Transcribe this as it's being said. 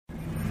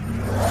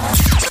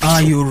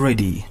Are you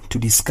ready to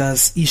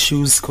discuss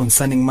issues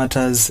concerning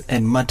matters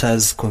and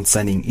matters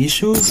concerning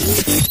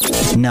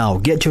issues? Now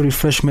get your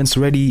refreshments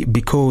ready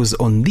because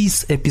on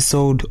this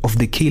episode of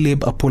the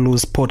Caleb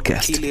Apollos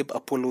podcast,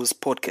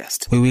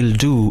 we will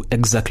do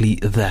exactly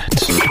that.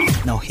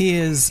 Now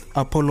here's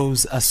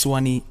Apollos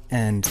Aswani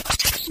and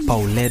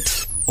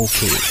Paulette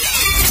Oke.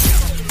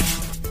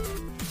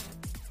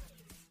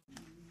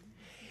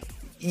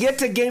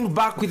 Yet again,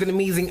 back with an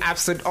amazing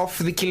episode of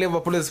the Caleb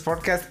Apollos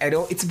podcast. I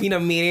know it's been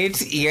a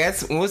minute.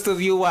 Yes, most of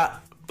you are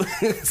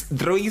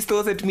throwing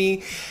stones at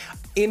me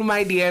in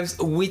my DMs,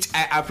 which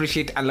I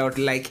appreciate a lot.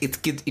 Like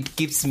it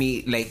keeps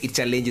me, like it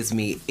challenges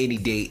me any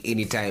day,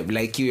 anytime.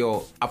 Like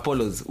your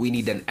Apollos, we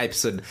need an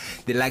episode.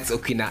 The likes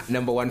of Kina,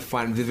 number one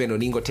fan Vivian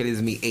Oningo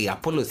tells me, hey,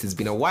 Apollos, it's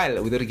been a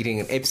while without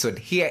getting an episode.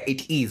 Here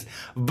it is.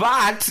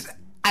 But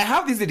I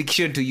have this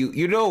addiction to you.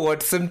 You know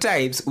what?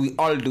 Sometimes we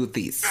all do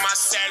this.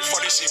 Myself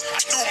for this shit.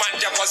 I knew man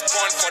that was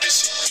born for this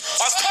shit.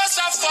 Of course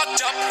I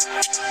fucked up.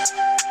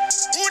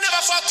 Who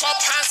never fucked up?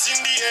 Hands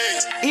in the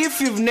air. If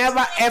you've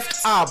never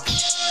effed up,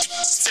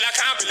 still I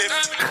can't believe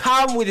it.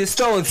 Come with the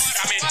stones.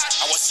 I mean,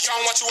 I was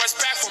young, what you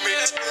expect from me?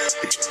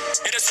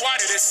 It is what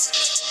it is.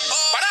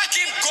 But I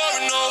keep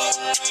going, no.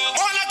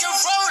 More like a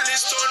rolling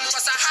stone,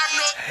 because I have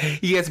no.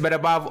 Yes, but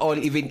above all,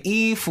 even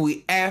if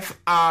we F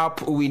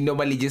up, we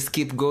normally just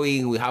keep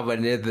going. We have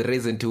another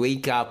reason to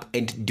wake up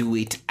and do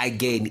it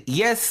again.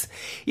 Yes,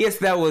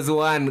 that was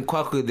one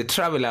Kwaku the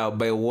Traveler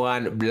by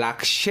one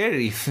Black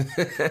Sheriff.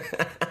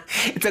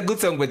 It's a good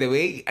song, by the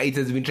way. It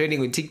has been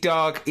trending on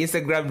TikTok,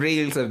 Instagram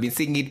Reels. I've been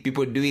seeing it.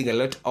 People doing a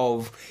lot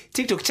of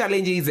TikTok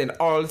challenges and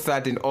all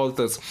that and all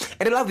those.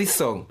 And I love this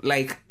song.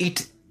 Like,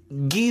 it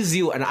gives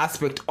you an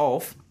aspect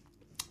of,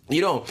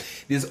 you know,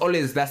 there's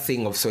always that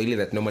saying of Swahili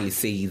that normally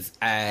says,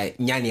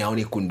 nyani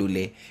aoni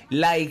kundule.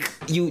 Like,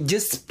 you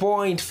just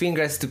point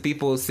fingers to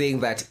people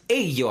saying that,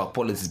 hey, your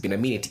Apollos, it's been a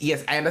minute.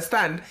 Yes, I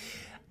understand.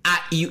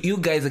 You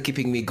guys are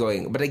keeping me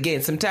going. But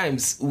again,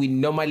 sometimes we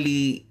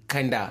normally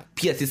kinda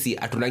pia sisi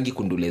atunangi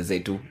kundule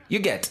zetu. You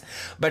get?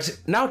 But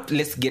now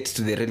let's get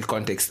to the real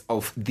context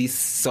of this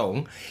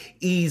song.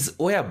 Is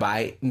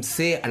whereby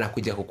mse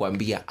anakuja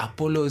kukwambia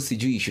Apollos,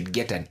 sijui you should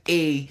get an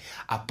A.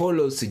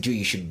 Apollos, sijui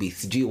you should be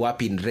sijui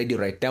wapi in radio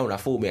right now.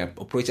 Unafaa ume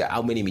approach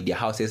how many media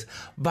houses.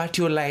 But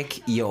you're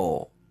like,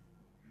 yo,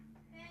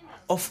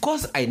 of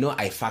course I know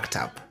I fucked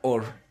up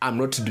or I'm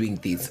not doing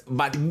this,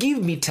 but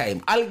give me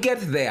time. I'll get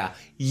there.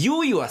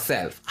 You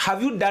yourself,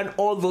 have you done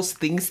all those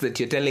things that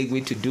you're telling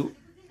me to do?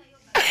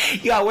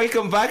 Yeah,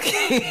 welcome back.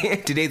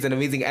 Today is an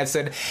amazing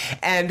episode.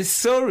 And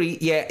sorry,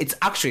 it's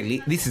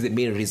actually, this is the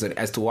main reason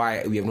as to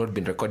why we have not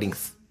been recording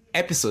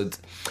episodes.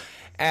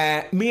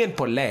 Me and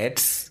Paulette,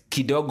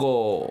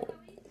 kidogo,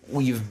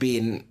 we've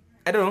been,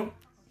 I don't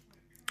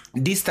know,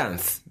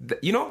 distance,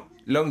 you know?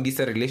 Long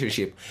distance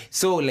relationship.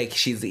 So like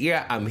she's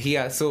here, I'm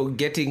here. So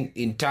getting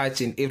in touch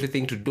and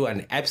everything to do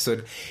an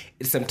episode,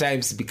 it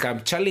sometimes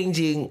become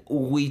challenging,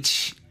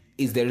 which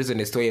is the reason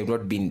as to why I've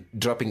not been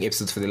dropping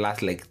episodes for the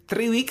last like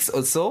 3 weeks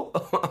or so.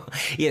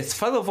 Yes,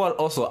 first of all,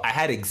 also I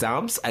had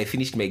exams. I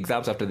finished my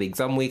exams. After the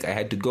exam week, I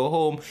had to go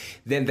home.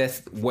 Then that's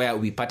where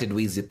we parted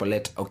ways with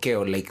Paulette. Okay,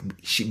 or like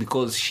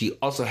because she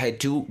also had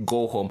to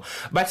go home.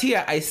 But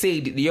here I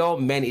said, yo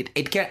man,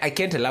 I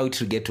can't allow it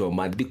to get to a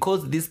month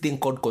because this thing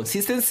called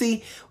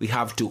consistency, we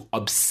have to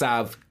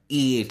observe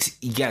it.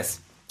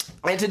 Yes.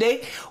 And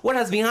today, what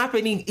has been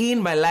happening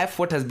in my life,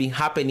 what has been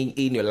happening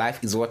in your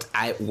life is what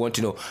I want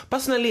to know.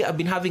 Personally, I've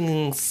been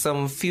having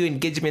some few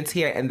engagements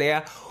here and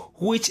there,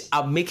 which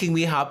are making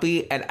me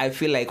happy and I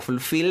feel like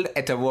fulfilled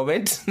at a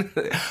moment.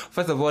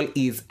 First of all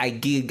is a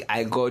gig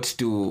I got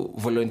to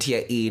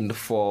volunteer in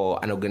for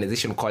an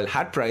organization called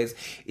Heart Prize.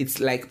 It's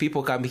like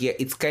people come here.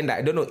 It's kind of,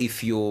 I don't know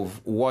if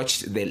you've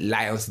watched the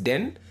Lions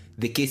Den,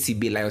 the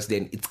KCB Lions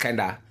Den. It's kind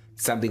of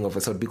something of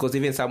a sort because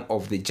even some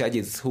of the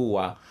judges who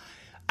were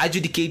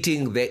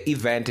adjudicating the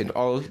event and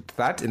all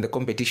that in the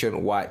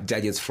competition were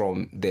judges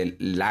from the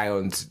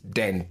Lions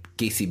Den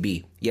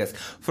KCB. Yes.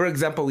 For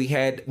example, we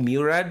had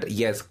Murad.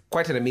 Yes,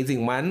 quite an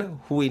amazing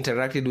man who we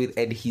interacted with,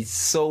 and he's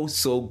so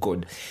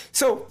good.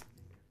 So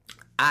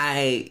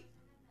earlier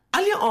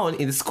on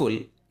in the school,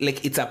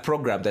 like it's a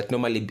program that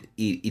normally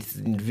it's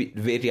in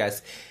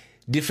various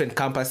different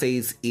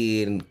campuses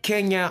in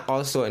Kenya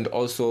also and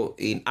also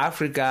in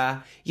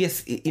Africa.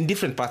 Yes, in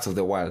different parts of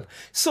the world.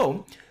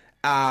 So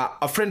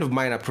a friend of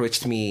mine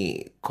approached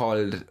me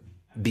called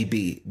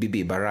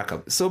Bibi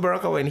Baraka. So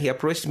Baraka, when he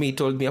approached me, he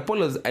told me,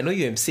 Apollos, I know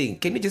you're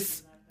MCing. Can you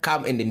just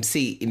come and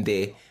MC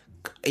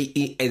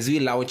as we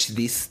launch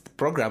this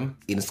program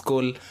in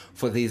school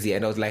for this year?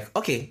 And I was like,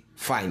 okay,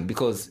 fine,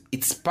 because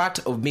it's part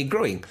of me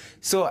growing.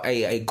 So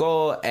I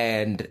go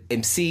and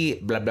MC,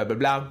 blah, blah, blah,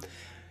 blah.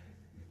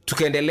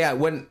 Tukaendelea,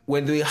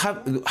 when they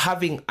were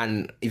having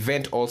an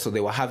event also, they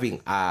were having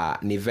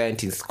an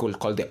event in school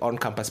called the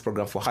On-Campus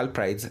Program for Heart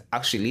Prize.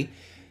 Actually,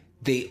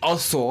 they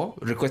also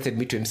requested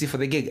me to MC for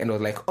the gig. And I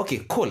was like,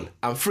 okay, cool,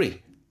 I'm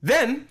free.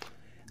 Then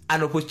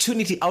an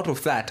opportunity out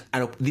of that,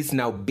 and this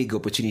now big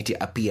opportunity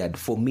appeared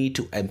for me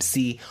to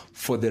MC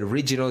for the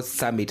regional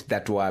summit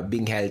that were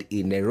being held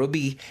in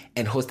Nairobi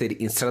and hosted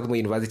in Strathmore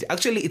University.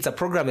 Actually, it's a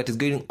program that is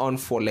going on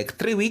for like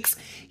 3 weeks.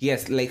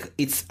 Yes, like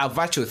it's a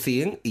virtual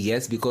thing.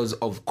 Yes, because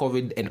of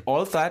COVID and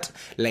all that,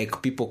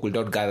 like people could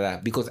not gather.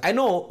 Because I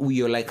know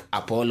we are like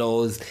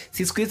Apollos.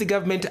 Since the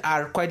government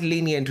are quite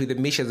lenient with the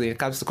measures when it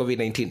comes to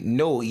COVID-19.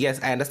 No,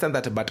 yes, I understand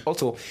that, but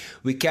also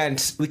we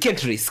can't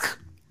risk.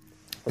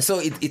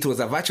 So it was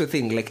a virtual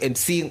thing, like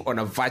emceeing on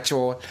a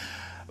virtual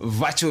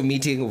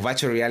meeting,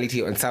 virtual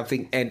reality on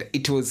something, and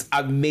it was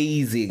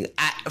amazing.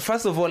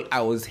 First of all,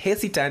 I was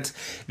hesitant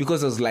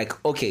because I was like,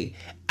 okay,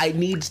 I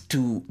need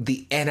to,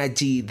 the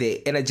energy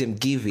I'm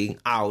giving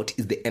out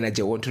is the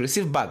energy I want to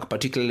receive back,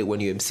 particularly when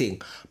you're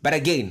emceeing. But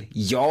again,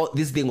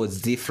 this thing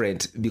was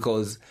different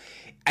because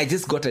I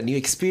just got a new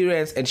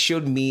experience and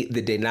showed me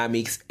the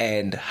dynamics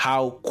and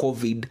how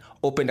COVID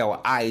opened our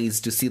eyes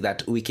to see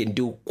that we can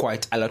do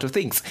quite a lot of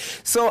things.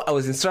 So I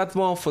was in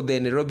Strathmore for the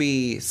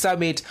Nairobi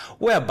Summit,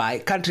 whereby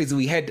countries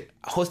we had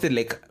hosted,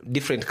 like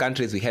different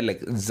countries. We had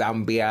like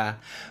Zambia,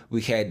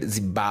 we had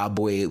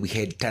Zimbabwe, we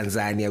had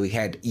Tanzania, we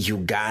had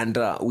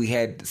Uganda, we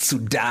had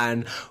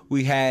Sudan,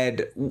 we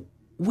had...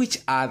 Which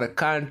other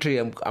country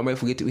am I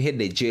forgetting? We had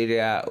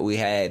Nigeria, we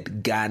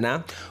had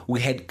Ghana,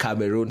 we had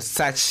Cameroon,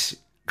 such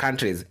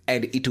countries,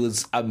 and it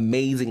was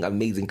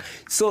amazing.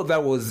 So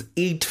that was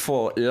it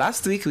for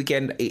last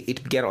weekend.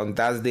 It began on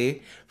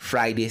Thursday,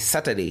 Friday,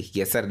 Saturday.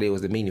 Yes, Saturday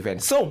was the main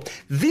event. So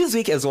this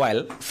week as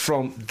well,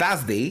 from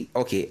Thursday,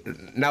 okay,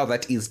 now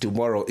that is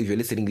tomorrow, if you're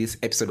listening this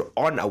episode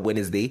on a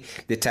Wednesday,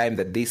 the time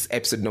that this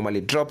episode normally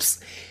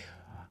drops,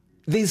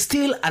 there's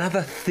still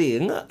another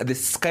thing.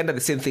 This is kind of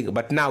the same thing,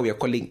 but now we are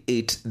calling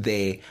it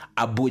the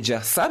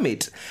Abuja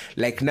Summit.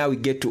 Like now we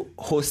get to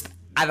host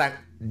other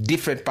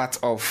different parts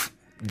of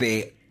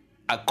the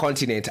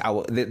continent,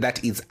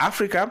 that is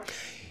Africa,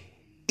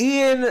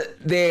 in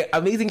the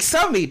amazing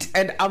summit,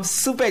 and I'm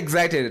super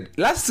excited.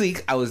 Last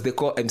week I was the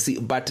co-MC,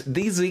 but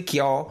this week,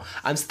 y'all,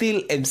 I'm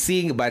still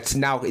MCing, but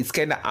now it's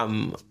kind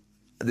of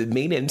the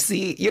main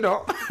MC, you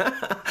know.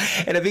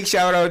 And a big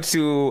shout out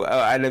to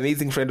an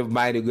amazing friend of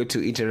mine who got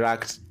to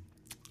interact.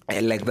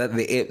 And like that,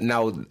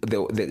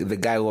 the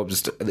guy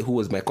who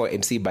was my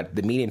co-MC, but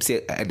the main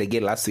MC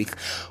again last week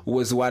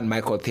was one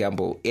Michael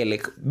Thiambo. Yeah,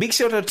 like big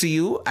shout out to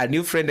you, a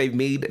new friend I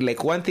made.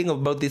 Like one thing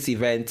about this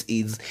event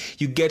is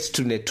you get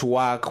to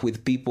network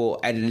with people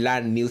and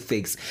learn new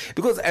things.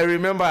 Because I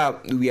remember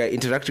we are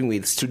interacting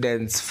with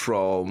students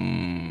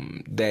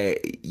from the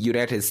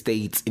United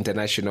States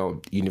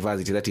International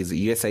University, that is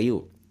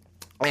USIU,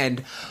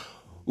 and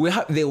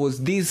there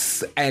was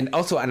this, and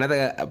also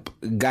another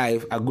guy,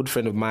 a good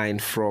friend of mine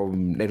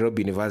from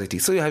Nairobi University.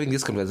 So you're having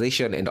this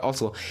conversation, and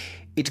also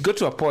it got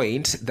to a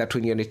point that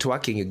when you're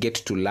networking, you get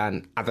to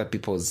learn other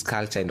people's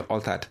culture and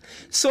all that.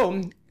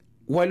 So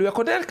while we were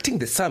conducting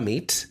the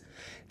summit,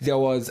 there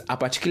was a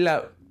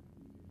particular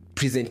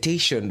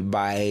presentation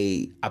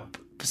by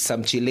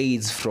some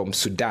Chileans from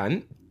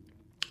Sudan,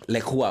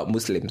 like who are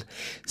Muslims.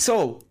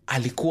 So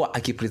alikuwa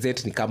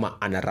akipresent ni kama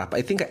ana rap.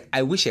 I think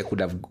I wish I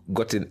could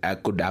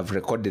have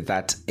recorded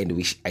that and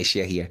I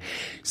share here.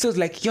 So it's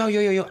like yo,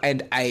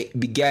 and I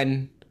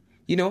began,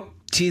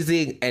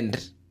 teasing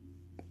and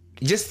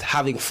just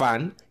having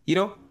fun,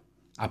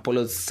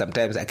 Apollos,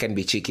 sometimes I can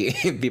be cheeky.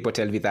 People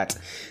tell me that.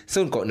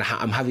 So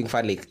I'm having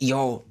fun, like,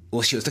 yo,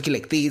 she was talking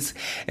like this.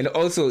 And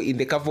also in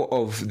the couple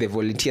of the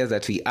volunteers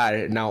that we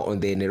are now on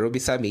the Nairobi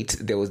Summit,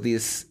 there was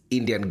this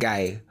Indian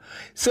guy.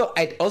 So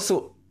I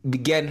also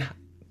began,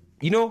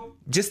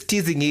 just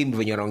teasing him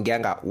when you're on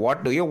Ganga.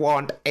 What do you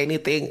want?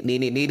 Anything?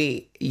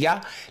 Nini.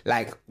 Yeah.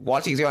 Like,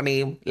 what is your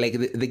name? Like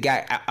the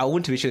guy, I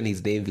won't mention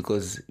his name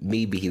because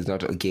maybe he's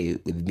not okay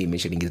with me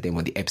mentioning his name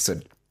on the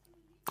episode.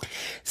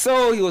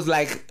 So he was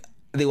like,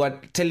 they were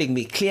telling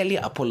me, clearly,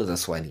 Apollos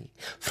Aswani,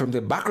 from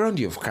the background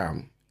you've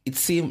come, it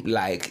seemed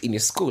like in your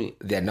school,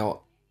 they're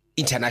now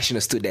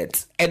international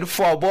students. And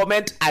for a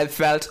moment, I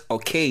felt,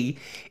 okay,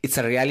 it's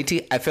a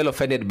reality. I felt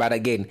offended, but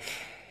again,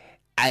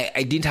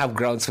 I didn't have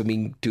grounds for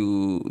me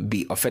to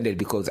be offended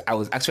because I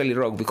was actually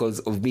wrong because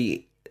of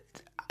me,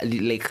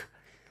 like,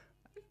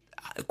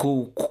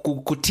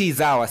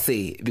 kutiza I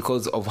say,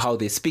 because of how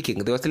they're speaking.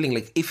 They were telling,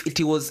 like, if it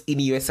was in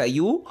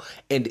USIU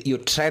and you're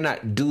trying to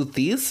do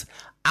this,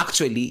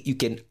 actually, you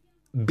can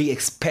be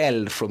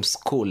expelled from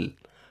school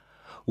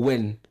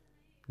when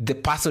the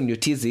person you're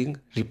teasing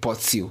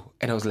reports you.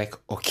 And I was like,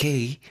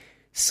 okay,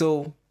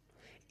 so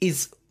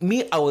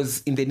I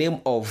was in the name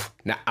of,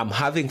 I'm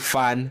having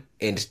fun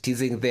and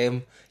teasing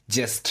them,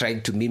 just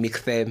trying to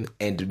mimic them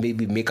and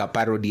maybe make a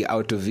parody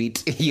out of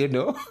it,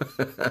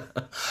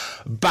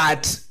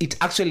 But it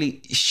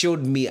actually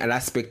showed me an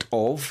aspect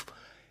of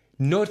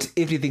not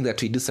everything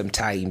that we do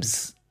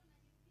sometimes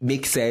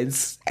makes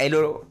sense. I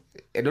don't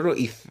know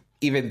if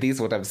even this,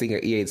 what I'm saying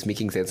here, is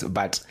making sense,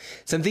 but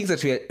some things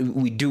that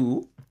we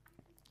do,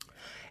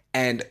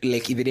 and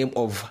like in the name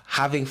of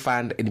having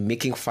fun and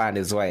making fun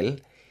as well,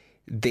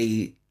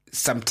 they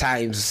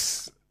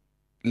sometimes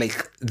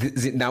like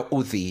the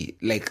Nauthi,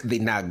 like the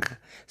Nag.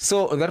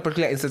 So on that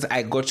particular instance,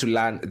 I got to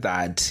learn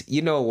that,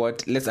 you know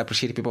what, let's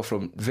appreciate people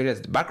from various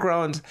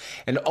backgrounds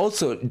and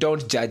also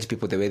don't judge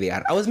people the way they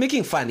are. I was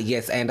making fun,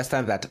 yes, I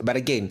understand that. But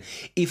again,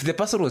 if the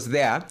person was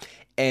there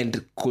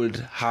and could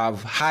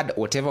have had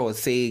whatever I was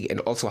saying, and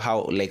also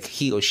how like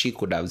he or she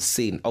could have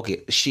seen,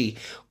 she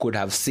could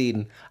have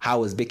seen how I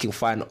was making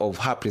fun of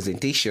her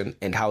presentation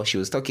and how she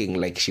was talking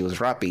like she was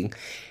rapping.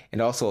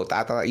 And also,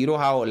 you know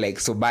how like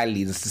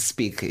Somalis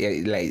speak,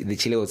 like the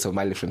Chile was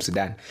Somali from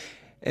Sudan.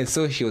 And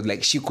so she was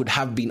like, she could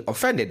have been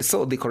offended.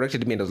 So they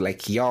corrected me and I was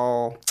like,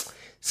 yo,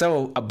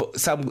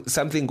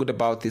 something good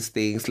about these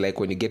things, like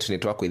when you get to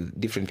network with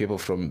different people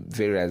from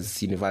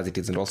various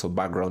universities and also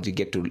backgrounds, you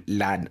get to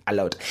learn a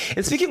lot.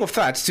 And speaking of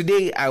that,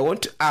 today I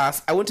want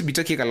to be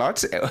talking a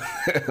lot,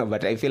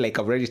 but I feel like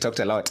I've already talked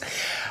a lot.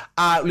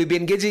 We'll be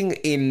engaging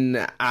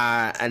in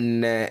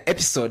an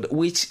episode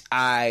which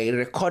I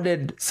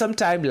recorded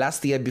sometime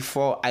last year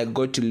before I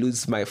got to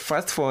lose my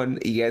first phone.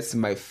 Yes,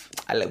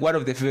 one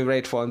of the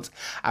favorite phones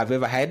I've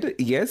ever had.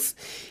 Yes.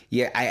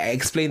 Yeah, I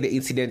explained the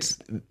incident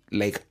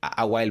like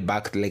a while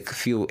back, like a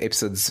few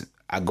episodes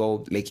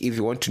ago. Like, if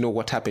you want to know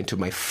what happened to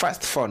my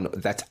first phone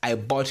that I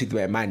bought with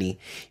my money,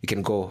 you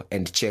can go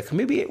and check.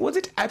 Maybe, was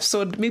it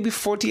episode maybe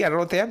 40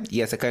 around there?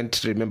 Yes, I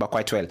can't remember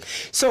quite well.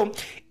 So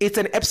it's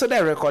an episode I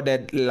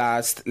recorded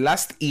last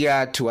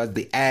year towards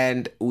the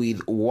end with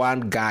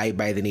one guy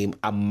by the name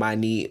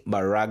Amani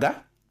Maraga.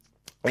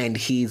 And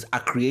he's a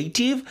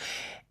creative.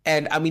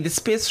 And I'm in the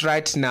space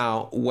right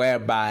now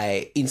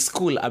whereby in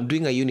school I'm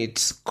doing a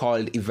unit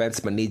called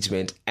events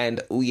management,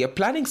 and we are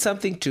planning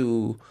something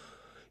to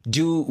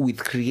do with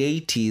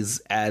creatives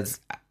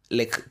as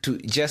like to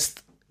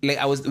just like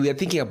we are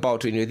thinking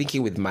about, when we were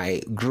thinking with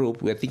my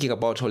group, we are thinking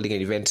about holding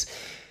an event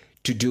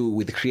to do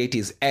with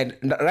creatives. And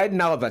right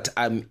now that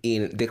I'm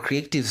in the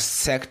creative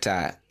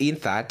sector, in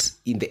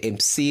the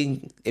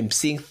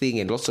emceeing thing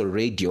and also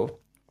radio.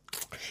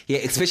 Yeah,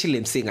 especially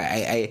emceeing,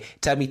 I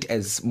term it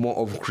as more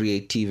of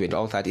creative and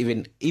all that.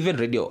 Even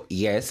radio,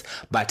 yes,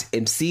 but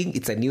emceeing,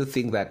 it's a new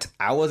thing that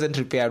I wasn't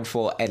prepared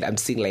for, and I'm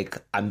seeing like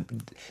I'm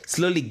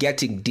slowly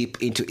getting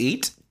deep into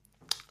it.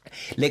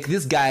 Like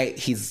this guy,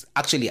 he's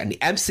actually an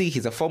MC.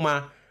 He's a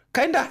former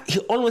he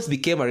almost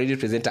became a radio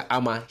presenter.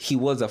 He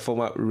was a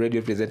former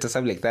radio presenter,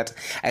 something like that.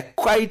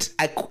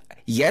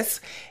 Yes.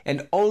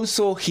 And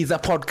also he's a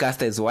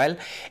podcaster as well.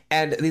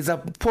 And there's a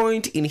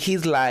point in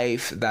his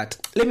life that,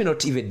 let me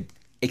not even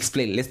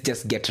explain. Let's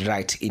just get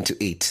right into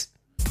it.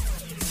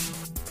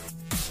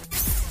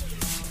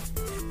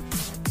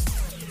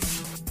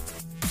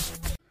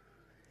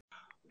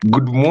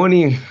 Good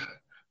morning,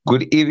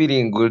 good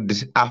evening, good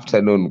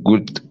afternoon,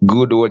 good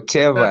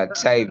whatever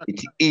time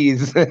it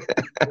is.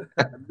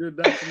 Dude,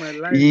 that's my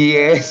life.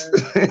 Yes.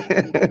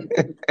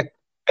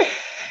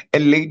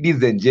 And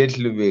ladies and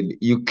gentlemen,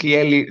 you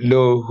clearly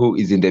know who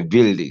is in the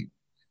building.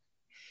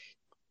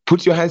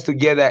 Put your hands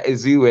together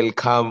as we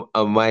welcome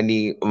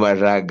Amani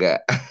Maraga.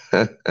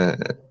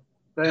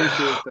 Thank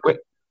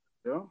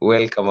you.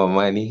 Welcome,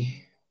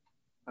 Amani.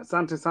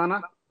 Asante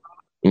sana.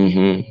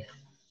 Mm-hmm.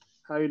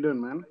 How you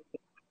doing, man?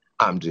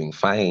 I'm doing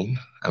fine.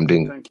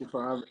 Thank you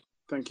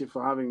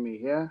for having me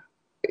here.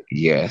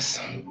 Yes.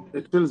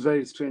 It feels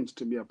very strange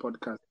to be a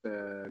podcast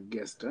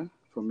guest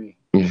for me.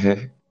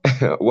 Mm-hmm.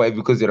 Why?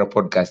 Because you're a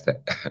podcaster.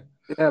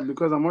 Yeah,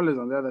 because I'm always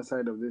on the other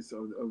side of this.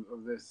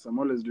 Of this, I'm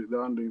always the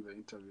one doing the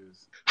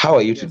interviews. How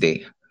are you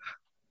today?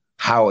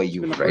 How are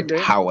you, Fred?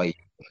 How are you?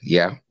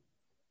 Yeah.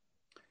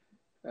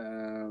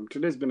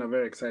 Today's been a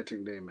very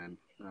exciting day, man.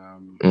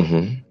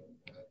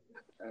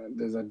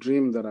 There's a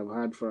dream that I've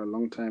had for a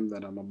long time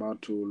that I'm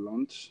about to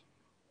launch.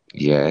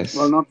 Yes.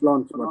 Well, not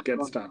launch, but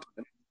get started.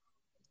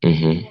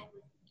 Mm-hmm.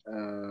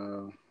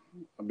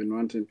 I've been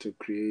wanting to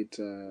create.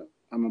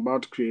 I'm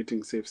about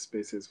creating safe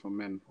spaces for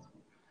men.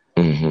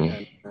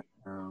 Mm-hmm.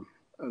 And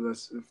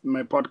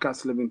my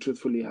podcast, Living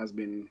Truthfully, has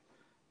been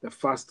the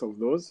first of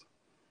those.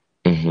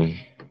 Mm-hmm.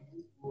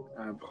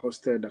 I've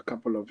hosted a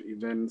couple of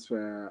events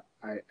where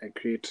I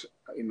create,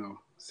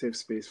 safe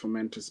space for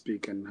men to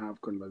speak and have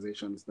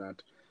conversations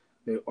that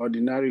they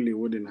ordinarily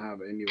wouldn't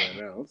have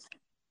anywhere else.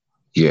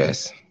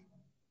 Yes.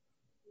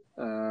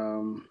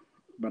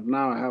 But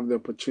now I have the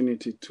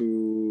opportunity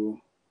to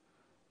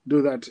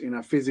do that in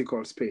a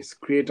physical space,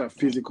 create a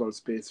physical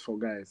space for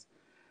guys.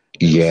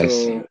 Yes.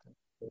 So,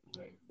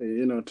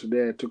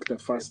 today I took the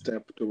first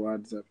step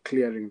towards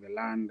clearing the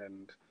land,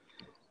 and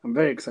I'm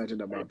very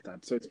excited about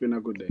that. So it's been a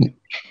good day.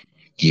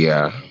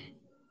 Yeah.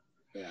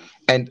 Yeah.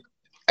 And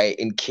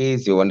in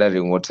case you're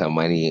wondering what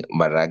Amani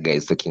Maraga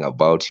is talking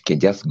about, you can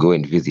just go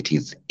and visit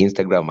his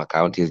Instagram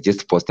account. He's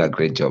just posted a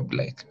great job.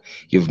 Like,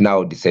 you've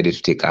now decided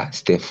to take a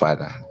step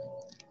further.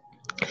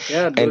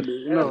 Yeah, dude.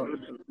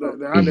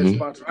 The hardest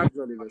part is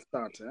usually the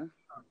start, eh?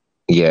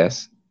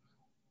 Yes.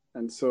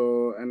 And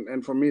so,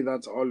 and for me,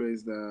 that's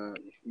always the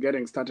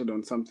getting started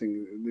on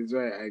something. This is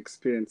where I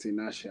experience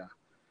inertia.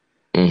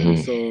 Mm-hmm. And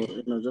so,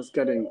 just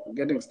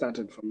getting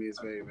started for me is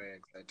very, very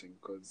exciting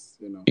because,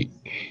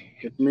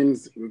 it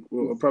means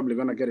we're probably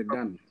going to get it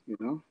done,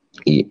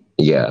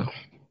 Yeah.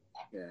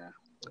 Yeah.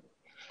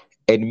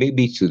 And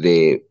maybe to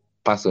the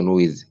person who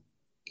is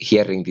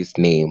hearing this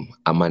name,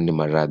 Amani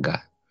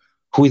Maraga.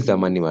 Who is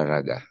Amani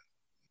Maraga?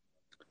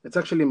 It's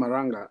actually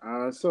Maranga.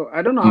 So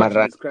I don't know how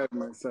to describe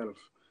myself.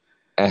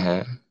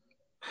 Uh-huh.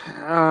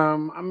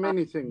 I'm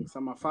many things.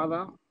 I'm a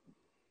father.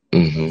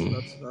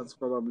 That's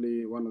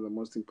probably one of the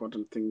most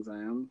important things I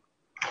am.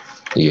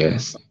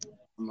 Yes.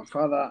 I'm a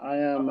father.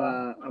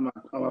 I'm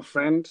a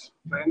friend.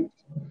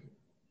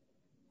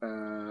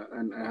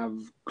 And I have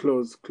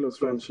close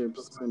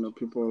friendships.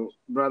 People,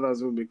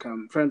 brothers who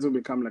become friends, who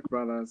become like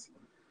brothers.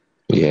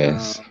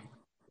 Yes.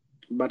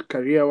 But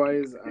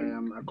career-wise, I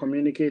am a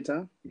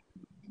communicator.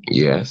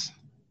 Yes.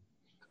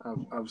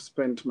 I've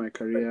spent my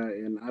career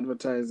in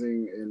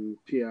advertising, in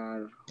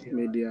PR,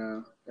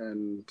 media,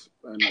 and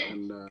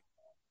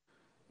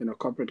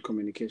corporate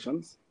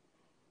communications.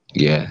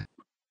 Yeah.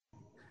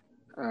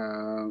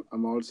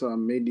 I'm also a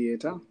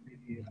mediator.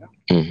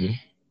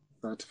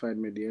 Certified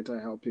mediator.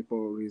 I help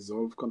people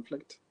resolve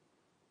conflict.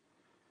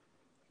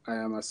 I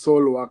am a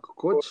soul work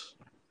coach.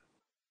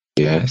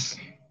 Yes.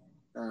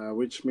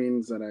 Which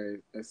means that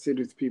I sit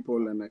with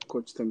people and I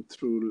coach them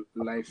through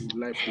life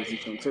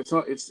decisions. So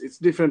it's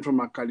different from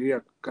a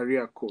career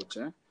coach.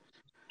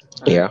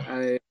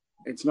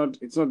 It's not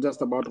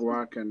just about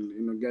work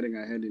and getting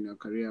ahead in your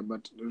career,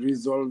 but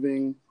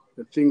resolving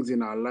the things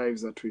in our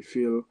lives that we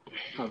feel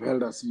have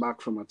held us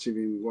back from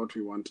achieving what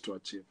we want to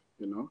achieve.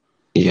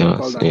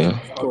 Yes. So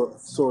I call that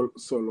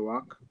soul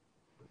work.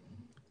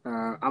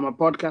 I'm a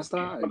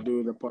podcaster. I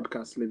do the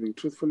podcast Living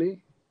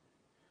Truthfully,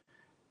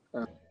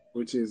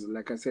 which is,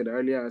 like I said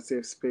earlier, a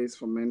safe space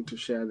for men to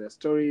share their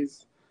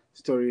stories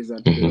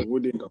that they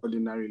wouldn't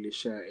ordinarily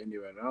share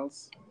anywhere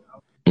else.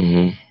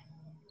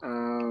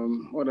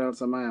 What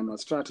else am I? I'm a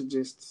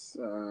strategist.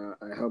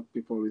 I help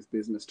people with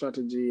business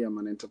strategy. I'm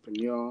an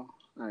entrepreneur.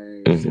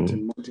 I sit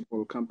in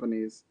multiple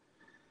companies.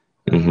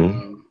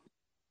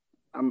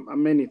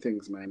 I'm many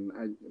things, man.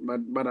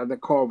 But at the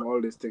core of all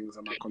these things,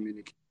 I'm a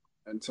communicator,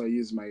 and so I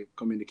use my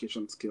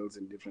communication skills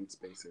in different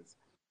spaces.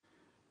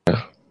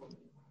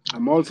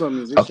 I'm also a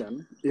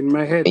musician. In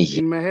my head,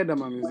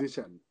 I'm a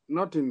musician.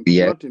 Not in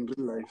real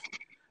life,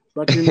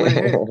 but in my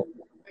head.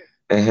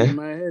 In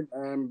my head,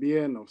 I am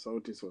Bien of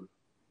Sauti Sol.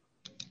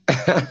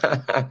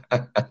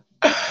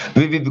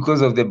 Maybe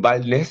because of the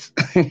baldness.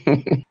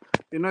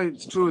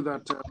 It's true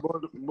that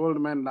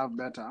bold men love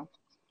better.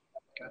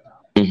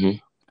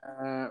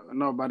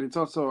 No, but it's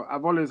also,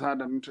 I've always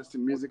had an interest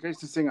in music. I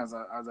used to sing as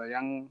a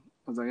young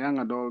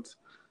adult.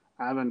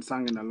 I haven't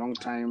sung in a long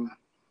time.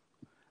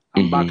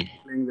 I'm back to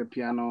playing the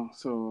piano,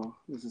 so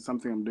this is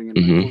something I'm doing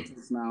in my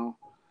 40s now.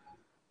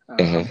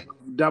 I've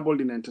dabbled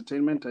in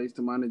entertainment. I used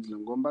to manage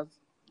Longombas.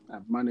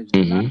 I've managed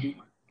Elani.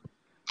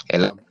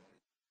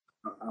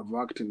 I've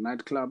worked in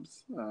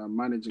nightclubs,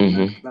 managing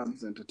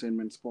nightclubs,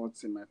 entertainment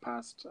sports in my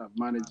past. I've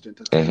managed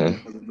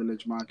entertainment for the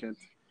village market.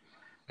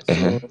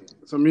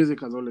 So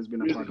music has always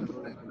been a part of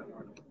my life.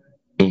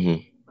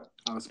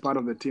 I was part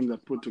of the team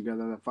that put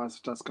together the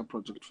first Tusker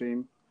Project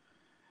Fame.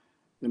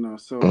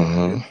 So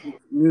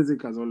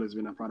music has always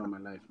been a part of my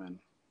life, man.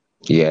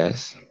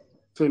 Yes.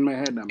 So in my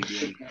head, I'm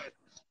doing.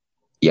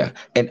 Yeah.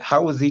 And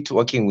how was it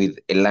working with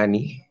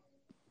Elani?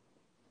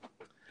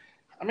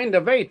 I mean,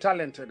 they're very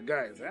talented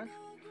guys, eh?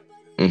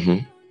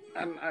 And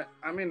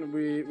I mean,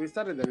 we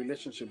started the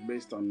relationship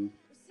based on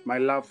my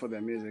love for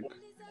their music.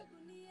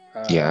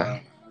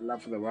 My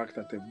love for the work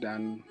that they've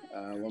done.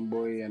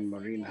 Wamboy and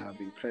Maureen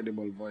have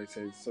incredible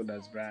voices. So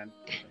does Brian.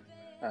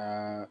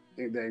 They're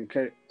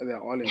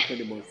all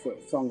incredible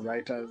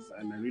songwriters,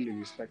 and I really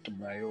respect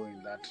Brayo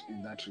in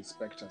that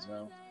respect as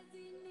well.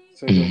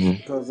 So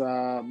it was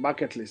a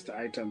bucket list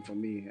item for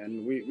me,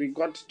 and we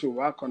got to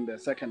work on their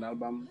second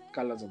album,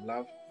 Colors of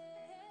Love.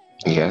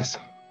 Yes.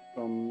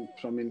 From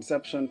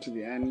inception to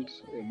the end,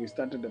 we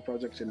started the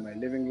project in my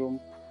living room,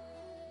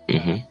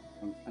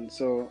 and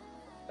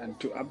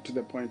up to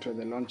the point where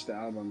they launched the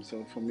album.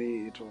 So for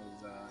me, it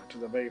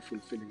was a very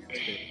fulfilling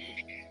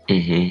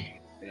experience.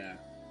 Yeah.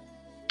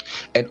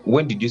 And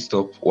when did you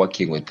stop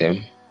working with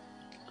them?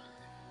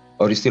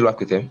 Or you still work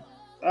with them?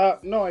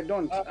 No, I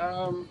don't.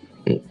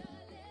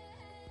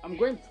 I'm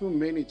going through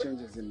many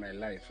changes in my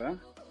life. Huh?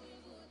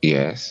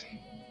 Yes.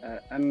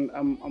 And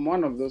I'm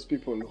one of those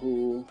people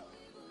who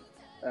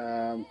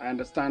I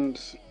understand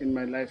in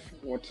my life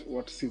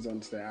what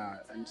seasons there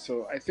are. And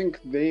so I think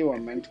they were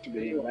meant to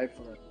be in my life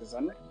for a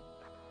season.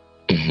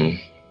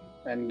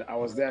 And I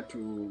was there to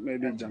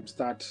maybe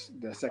jumpstart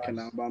the second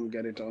album,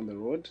 get it on the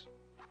road.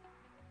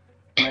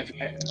 And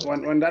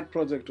when that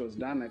project was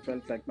done, I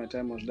felt like my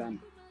time was done.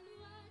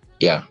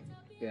 Yeah.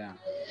 Yeah.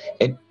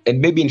 And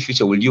maybe in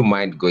future, will you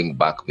mind going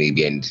back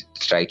maybe and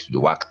try to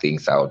work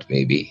things out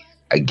maybe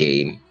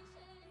again,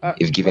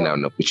 if given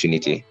an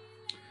opportunity?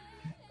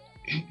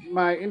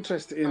 My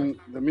interest in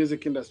the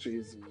music industry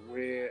is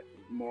way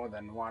more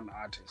than one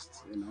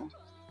artist,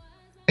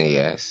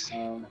 Yes.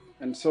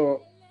 And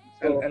so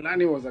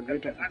Elani was a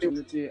great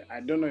opportunity.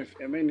 I don't know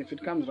if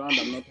it comes around,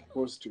 I'm not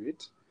opposed to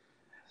it.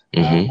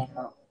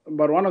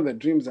 But one of the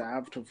dreams I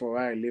have for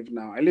where I live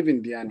now, I live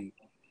in Diani.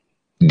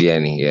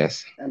 Diani,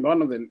 yes. And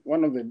one of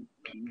the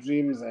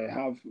dreams I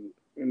have,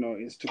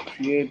 is to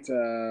create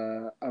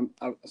a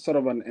sort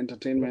of an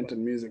entertainment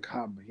and music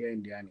hub here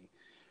in Diani,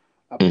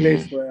 a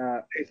place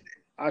where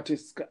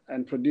artists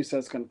and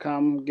producers can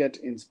come, get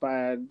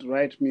inspired,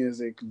 write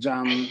music,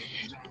 jam,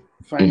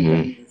 find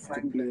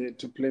venues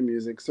to play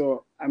music.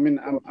 So I mean,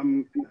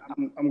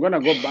 I'm gonna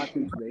go back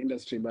into the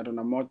industry, but on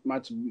a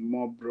much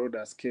more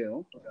broader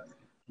scale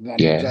than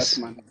just Yes.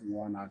 managing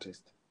one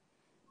artist.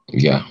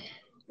 Yeah.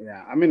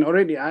 Yeah, I mean,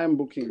 already I am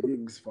booking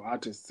gigs for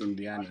artists in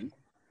Diani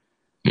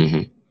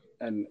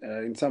and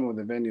in some of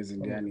the venues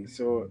in Diani.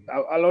 So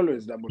I'll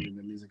always double in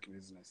the music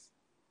business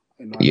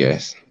in one way.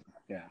 Yes.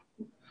 Yeah.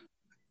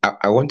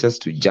 I want us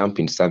to jump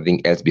into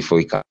something else before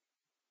we come.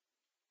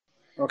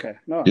 Okay.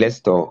 No.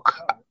 Let's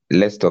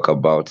talk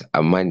about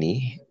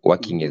Amani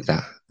working as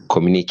a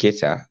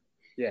communicator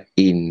Yeah.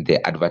 in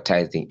the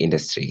advertising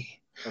industry.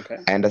 Okay.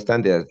 I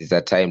understand there's a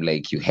time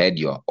like you had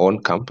your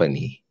own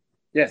company.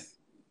 Yes.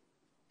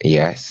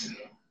 Yes.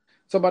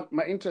 So, but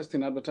my interest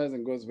in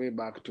advertising goes way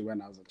back to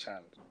when I was a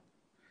child.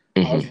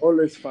 I was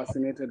always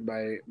fascinated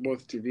by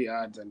both TV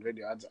ads and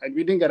radio ads.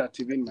 We didn't get a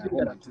TV in my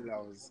home until I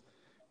was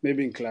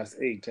maybe in class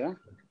 8. Yeah?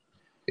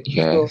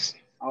 Yes.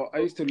 So I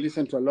used to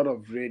listen to a lot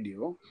of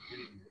radio,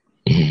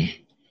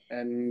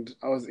 and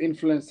I was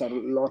influenced a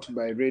lot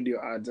by radio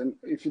ads. And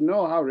if you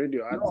know how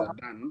radio ads are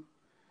done,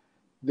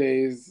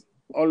 there's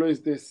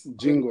always this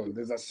jingle.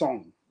 There's a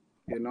song,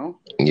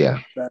 Yeah.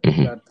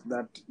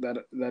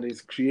 that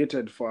is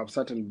created for a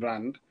certain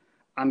brand,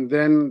 and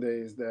then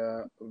there's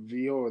the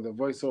VO, the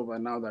voiceover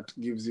now that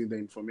gives you the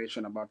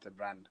information about the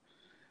brand.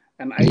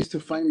 And I used to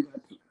find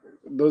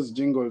those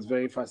jingles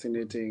very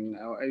fascinating.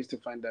 I used to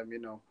find them,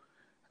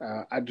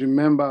 I'd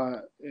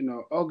remember,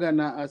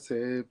 Ogana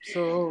Asep,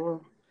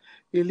 so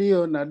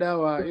Ilio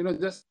Nadawa,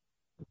 just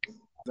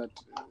that,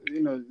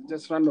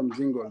 just random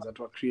jingles that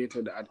were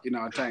created in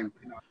our time.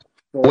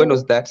 When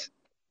was that?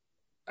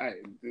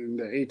 In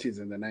the 80s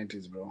and the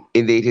 90s, bro.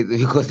 In the 80s,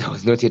 because I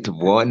was not yet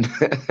born.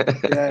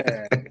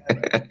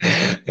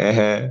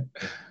 Yeah.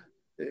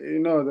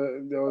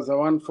 There was a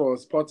one for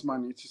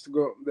Sportsman. It used to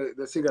go,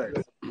 the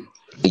cigarettes.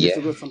 It used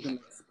to go something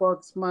like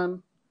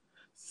Sportsman,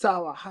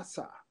 Sawa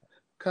Hasa,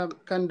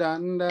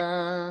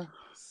 Kandanda,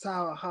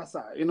 Sawa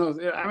Hasa.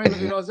 I mean,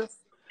 it was just,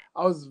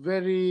 I was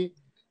very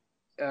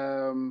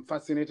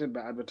fascinated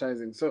by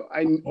advertising. So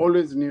I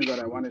always knew that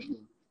I wanted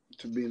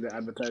to be in the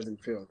advertising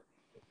field.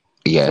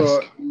 Yes.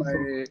 So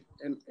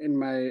in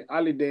my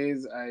early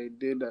days, I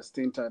did a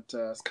stint at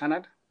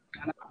Scanad,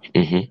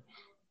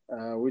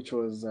 which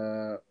was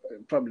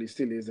probably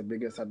still is the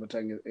biggest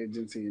advertising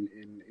agency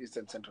in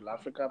Eastern Central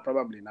Africa,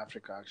 probably in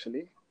Africa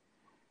actually.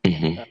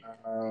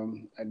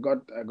 I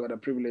got a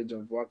privilege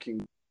of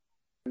working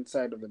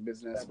inside of the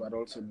business, but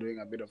also doing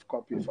a bit of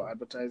copy for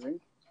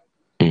advertising.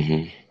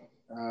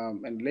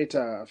 And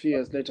later, a few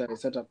years later, I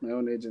set up my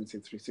own agency,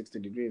 360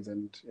 Degrees,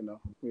 and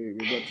we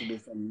got to do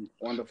some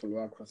wonderful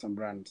work for some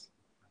brands.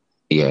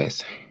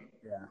 Yes.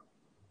 Yeah.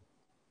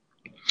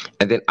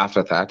 And then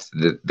after that,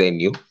 then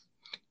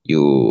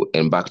you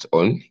embarked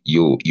on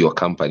your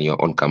company,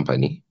 your own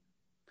company.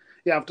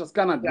 Yeah, after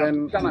Scanad,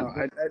 then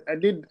I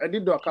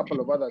did do a couple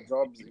of other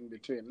jobs in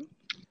between.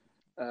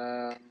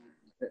 I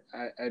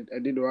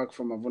did work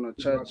for Mavuno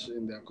Church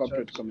in their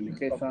corporate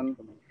communication.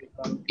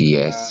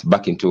 Yes,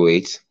 back in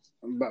 2008.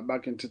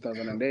 Back in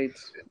 2008.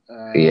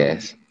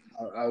 Yes.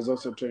 I was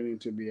also training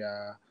to be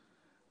a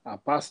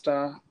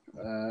pastor.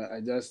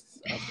 I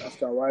just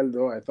after a while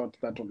though, I thought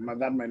that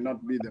might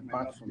not be the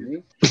path for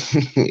me.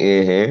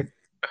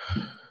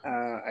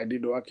 I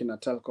did work in a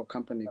telco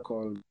company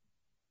called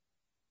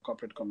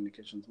Corporate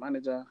Communications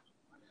Manager.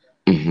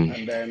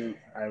 And then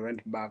I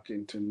went back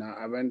into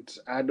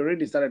I had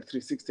already started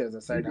 360 as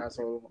a side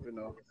hustle,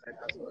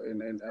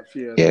 in a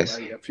few years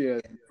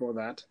before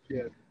that.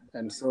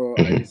 And so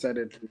I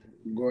decided to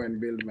go and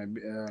build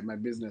my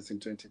business in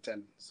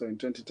 2010. So in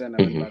 2010,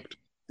 I went back to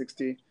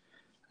 60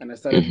 and I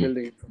started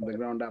building it from the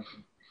ground up.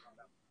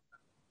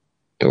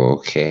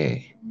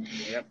 Okay.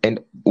 Yep. And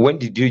when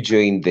did you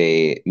join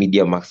the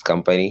Media Max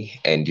company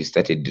and you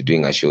started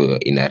doing a show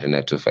in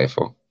Arena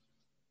 254?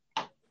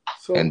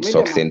 So and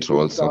Sock Central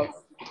also.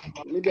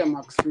 Media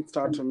Max reached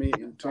out to me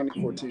in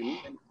 2014.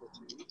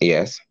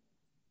 Yes.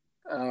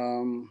 They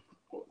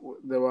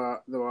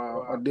were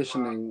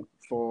auditioning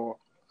for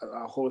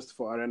a host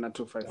for Arena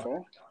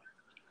 254.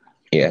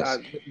 Yes.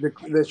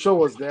 The show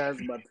was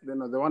theirs, but they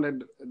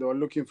were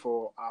looking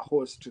for a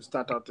host to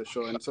start out the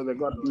show, and so they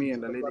got me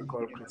and a lady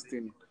called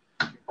Christine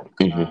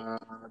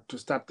to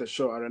start the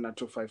show Arena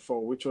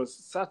 254, which was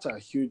such a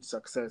huge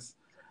success.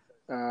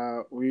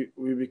 We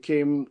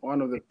became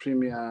one of the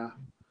premier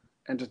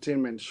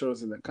entertainment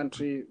shows in the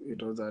country.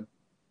 It was a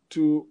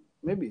 9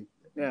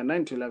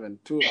 to 11,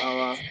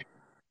 2-hour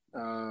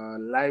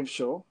live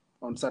show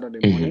on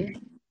Saturday morning.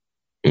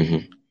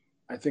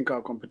 I think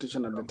our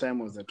competition at the time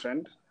was The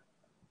Trend.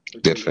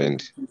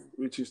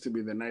 Which used to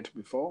be the night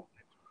before.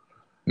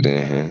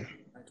 Night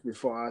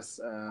before us.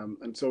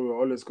 And so we were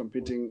always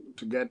competing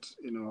to get,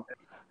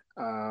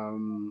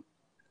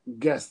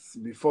 guests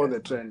before the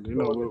trend. We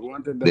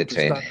wanted them The to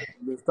trend. start.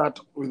 They start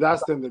with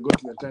us, then they go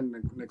to the trend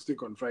next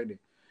week on Friday.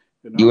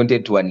 You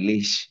wanted to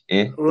unleash,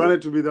 eh? We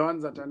wanted to be the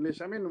ones that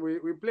unleash. I mean,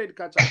 we played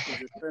catch up because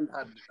the trend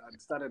had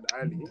started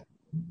early.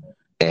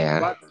 Yeah.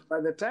 But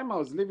by the time I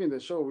was leaving the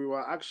show, we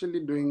were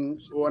actually we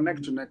were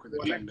neck to neck with the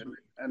trend,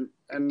 and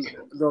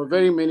there were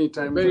very many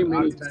times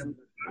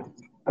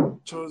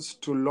chose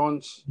to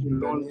launch the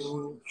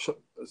new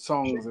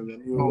songs and the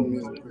new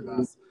music with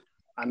us,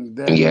 and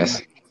then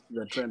Yes.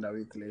 the trend a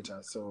week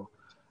later. So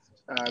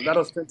that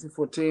was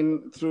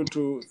 2014 through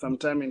to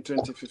sometime in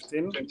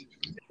 2015.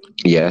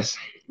 Yes.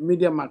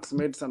 Media Max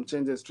made some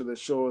changes to the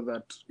show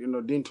that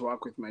didn't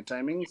work with my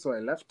timing, so I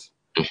left.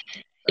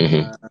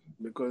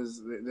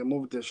 Because they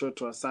moved the show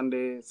to a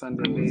Sunday.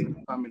 Sunday was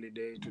a family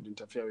day. It would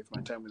interfere with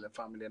my time with the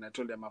family, and I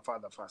told them I'm a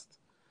father first.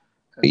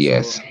 And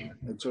Yes. so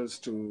I chose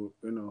to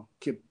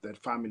keep that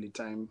family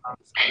time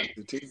as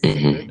it is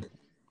sacred.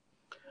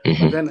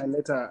 But then I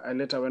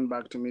later went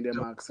back to Media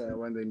Max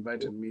when they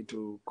invited me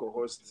to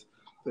co-host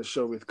the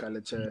show with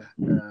Kaleche.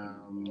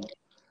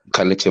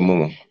 Kaleche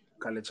Momo.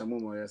 Kaleche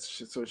Momo, yes.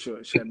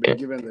 She had been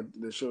given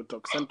the show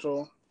Talk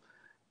Central,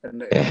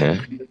 and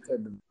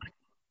created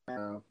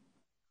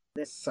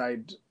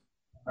side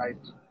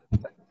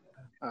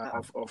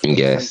of Talk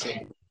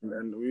Central,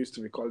 and we used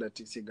to be called a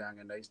TC gang,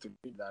 and I used to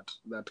be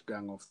that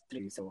gang of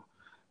three. So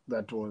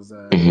that was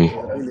a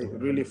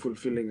really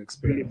fulfilling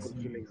experience.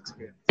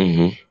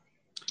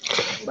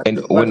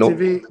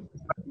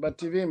 But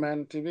TV,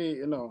 man,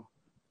 TV,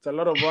 it's a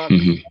lot of work.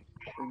 It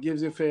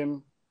gives you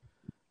fame,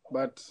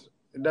 but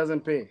it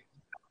doesn't pay.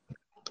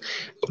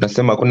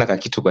 Unasema kuna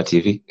kakitu kwa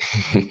TV.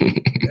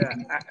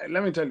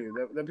 Let me tell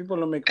you, the people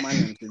who make money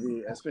on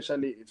TV,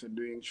 especially if you're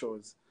doing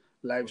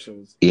live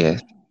shows,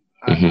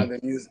 are the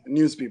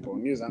news people,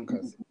 news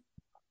anchors.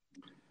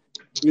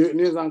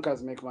 News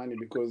anchors make money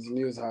because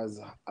news has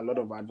a lot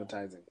of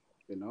advertising,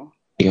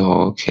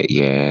 Okay,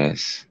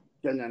 yes.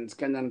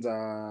 Kenyans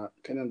are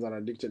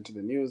addicted to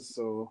the news,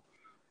 so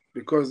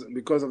because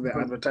of the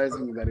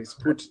advertising that is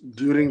put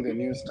during the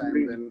news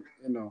time, then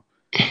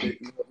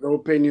they'll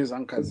pay news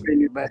anchors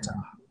better.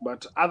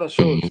 But other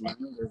shows, man,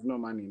 there's no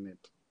money in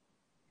it.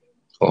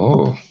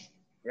 Oh.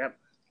 Yep.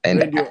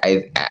 And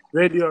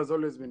radio has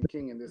always been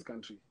king in this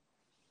country.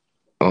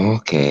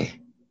 Okay.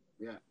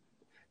 Yeah.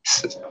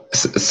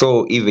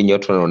 So even you're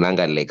trying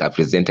like a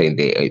presenter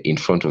in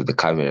front of the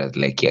cameras,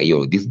 like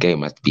this guy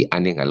must be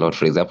earning a lot.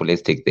 For example,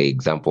 let's take the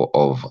example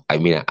of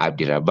Amina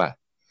Abdirabah.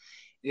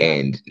 Yeah.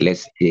 And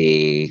let's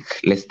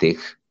take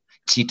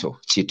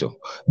Chito.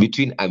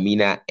 Between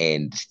Amina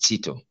and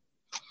Chito,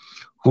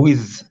 who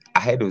is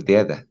ahead of the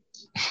other?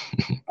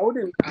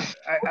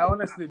 I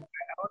honestly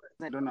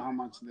don't know how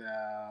much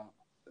they're,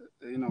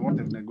 what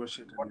they've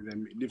negotiated with the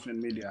different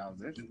media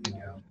houses.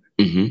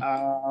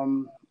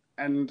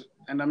 And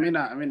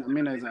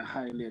Amina is a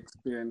highly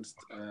experienced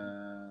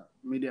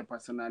media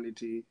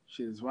personality.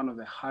 She's one of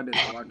the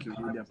hardest working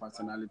media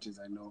personalities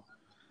I know.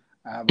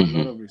 I have a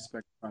lot of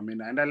respect for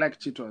Amina, and I like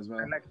Chito as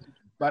well.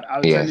 But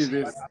I'll tell you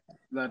this,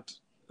 that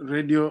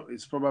radio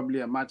is probably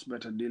a much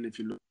better deal if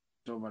you look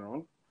at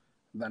overall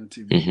than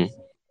TV.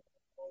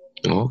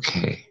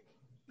 Okay.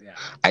 Yeah.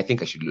 I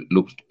think I should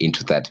look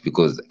into that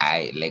because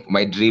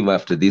my dream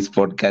after this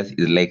podcast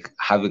is like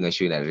having a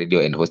show in a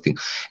radio and hosting.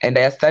 And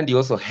I understand you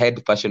also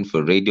had passion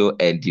for radio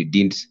and you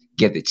didn't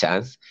get the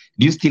chance.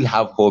 Do you still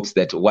have hopes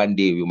that one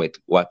day we might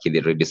work in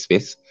the radio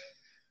space?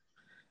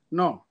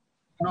 No.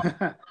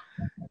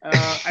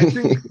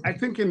 I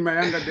think in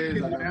my younger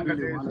days, I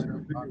really wanted to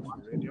be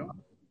on radio.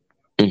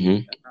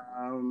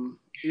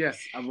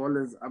 Yes, I've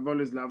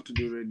always loved to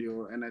do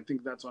radio, and I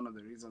think that's one of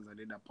the reasons I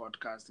did a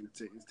podcast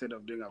instead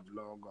of doing a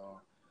vlog.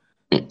 Or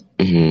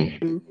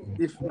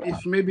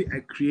if maybe I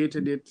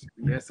created it,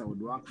 yes, I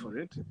would work for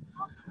it.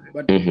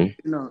 But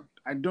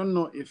I don't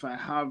know if I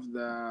have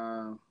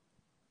the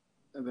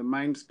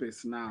mind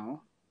space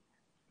now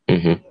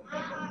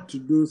to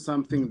do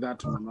something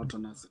that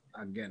monotonous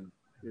again.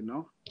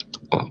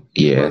 Oh,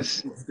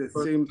 yes. Because it's the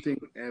same thing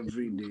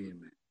every day,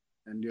 man.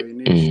 And you're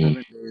in it 7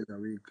 days a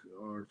week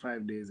or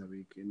 5 days a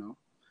week,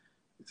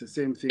 It's the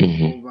same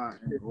thing over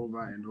and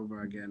over and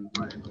over again.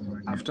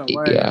 After a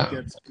while, it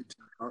gets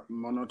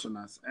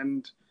monotonous.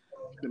 And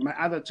my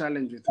other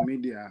challenge with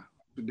media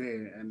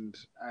today, and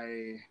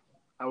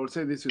I will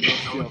say this without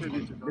fear of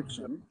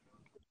contradiction,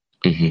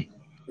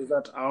 is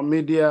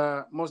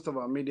that most of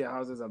our media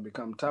houses have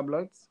become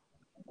tabloids.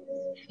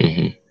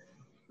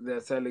 They're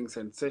selling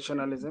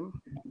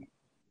sensationalism.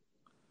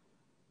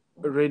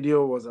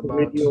 Radio was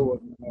about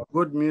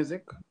good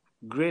music,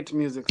 great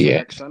music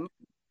selection,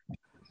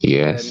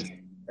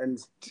 and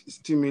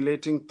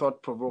stimulating,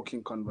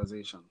 thought-provoking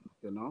conversation,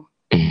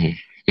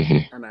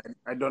 And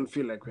I don't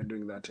feel like we're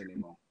doing that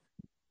anymore.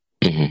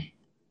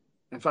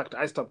 In fact,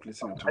 I stopped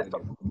listening to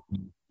radio.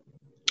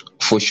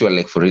 For sure,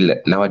 like for real,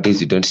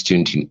 nowadays you don't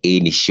tune in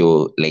any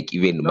show, like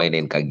even mine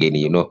and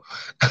Kageni, Nope.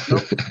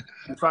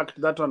 In fact,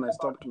 that one I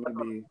stopped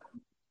maybe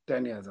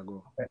 10 years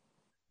ago.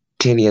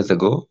 10 years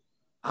ago?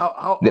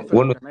 How The often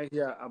one. can I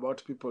hear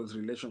about people's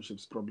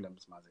relationships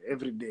problems, Mazi?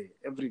 Every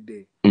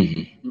day.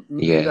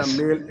 Yes.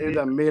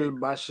 Either male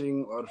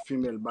bashing or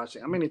female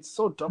bashing. I mean, it's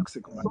so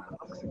toxic, man.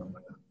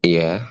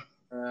 Yeah.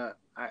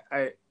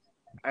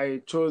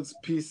 I chose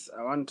peace.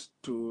 I want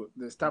to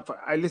the stuff.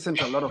 I listen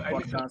to a lot of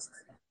podcasts.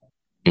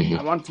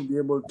 I want to be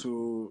able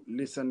to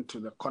listen to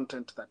the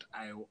content that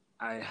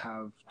I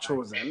have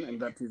chosen, and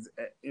that is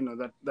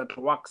that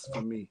works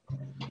for me,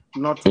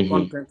 not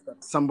content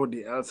that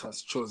somebody else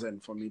has chosen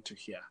for me to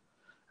hear.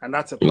 And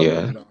that's a problem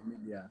Yeah. with our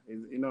media.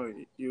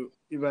 You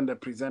even the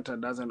presenter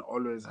doesn't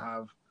always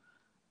have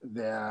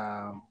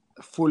their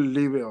full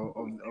leeway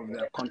of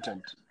their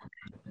content. So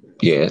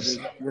Yes.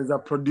 there's a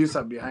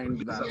producer behind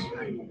that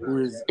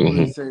who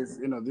says,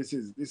 this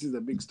is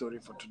the big story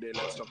for today.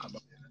 Let's talk about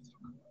it.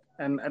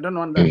 And I don't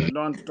want that. I don't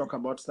want to talk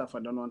about stuff I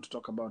don't want to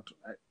talk about.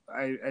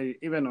 I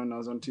even when I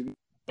was on TV,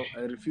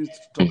 I refused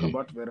to talk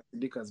about Vera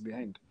Sidika's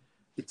behind.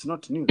 It's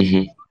not news.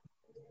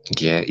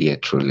 Yeah,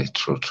 truly,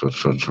 true.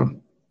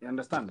 You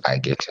understand? I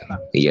get it.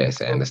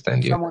 Yes, I So understand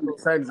if you. someone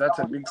decides that's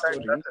a big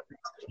story,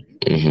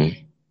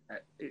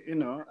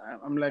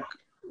 I'm like,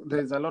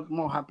 there's a lot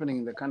more happening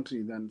in the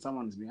country than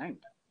someone's behind,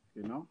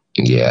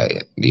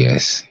 Yeah,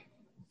 yes.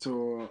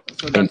 So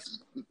And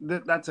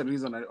that's a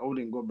reason I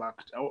wouldn't go back.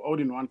 I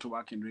wouldn't want to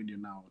work in radio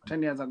now.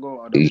 10 years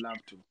ago, I'd have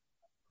loved to.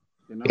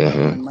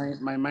 But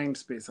my mind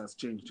space has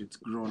changed. It's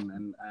grown,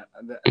 and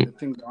the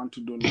things I want to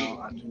do now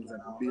are things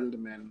that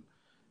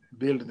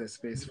build the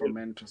space for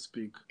men to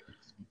speak,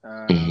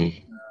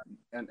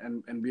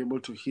 and be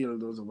able to heal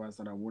those of us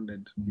that are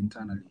wounded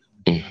internally.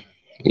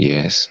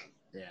 yes.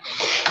 Yeah.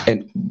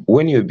 And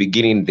when you were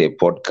beginning the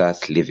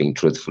podcast Living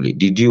Truthfully,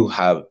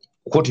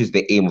 what is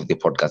the aim of the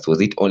podcast?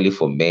 Was it only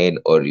for men,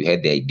 or you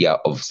had the idea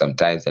of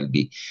sometimes I'll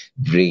be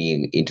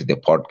bringing into the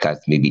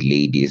podcast maybe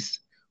ladies?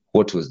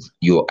 What was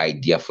your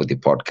idea for the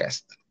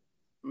podcast?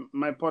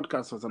 My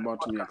podcast was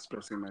about me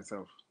expressing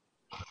myself.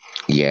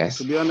 Yes.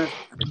 To be honest,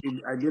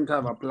 I didn't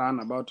have a plan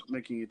about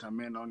making it a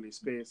men-only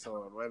space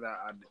or whether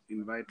I'd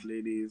invite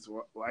ladies.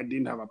 I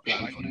didn't have a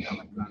plan for it.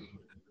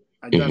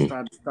 I just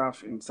had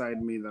stuff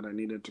inside me that I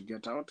needed to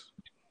get out.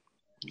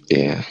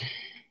 Yeah.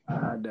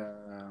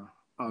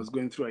 I was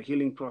going through a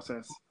healing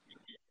process,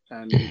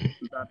 and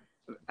that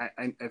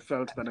I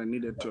felt that I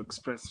needed to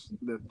express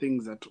the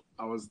things that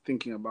I was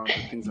thinking about,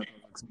 the things that I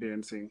was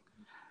experiencing.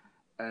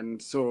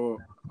 And so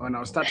when I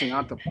was starting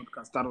out the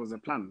podcast, that was the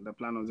plan. The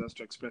plan was just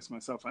to express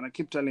myself. And I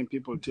keep telling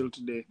people till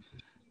today,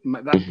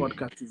 that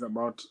podcast is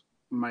about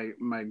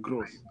my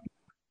growth.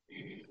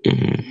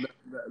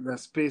 The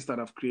space that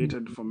I've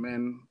created for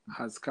men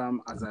has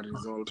come as a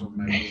result of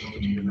my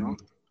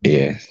growth,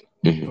 Yes.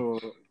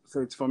 So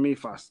it's for me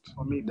first.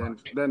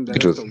 Then the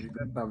rest of you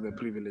have the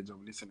privilege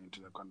of listening to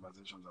the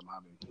conversations I'm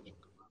having.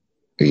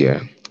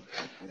 Yeah.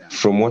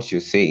 From what you're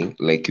saying,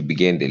 like you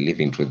began the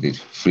Living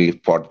Truthfully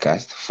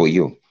podcast for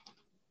you,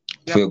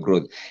 for your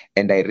growth.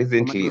 And I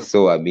recently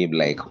saw a meme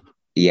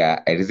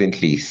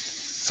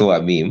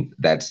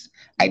that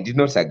I did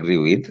not agree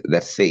with,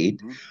 that said,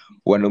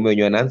 wanaume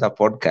wenye wanaanza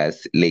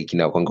podcast like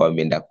inakwanga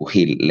wameenda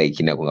kuheal, like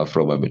inakwanga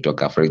from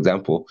wametoka. For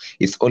example,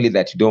 it's only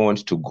that you don't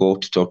want to go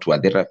to talk to a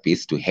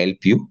therapist to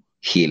help you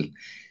heal,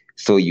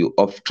 so you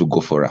opt to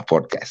go for a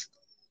podcast.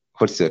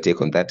 What's your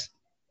take on that?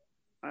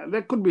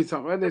 There could be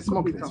some where they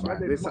smoke this.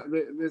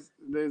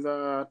 There's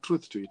a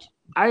truth to it.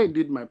 I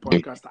did my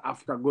podcast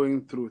after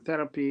going through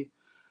therapy,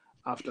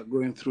 after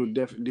going through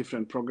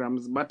different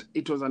programs, but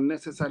it was a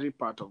necessary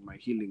part of my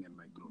healing and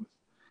my growth.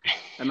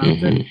 And I'll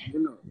tell you,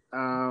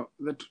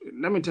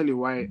 let me tell you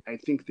why I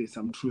think there's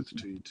some truth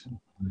to it.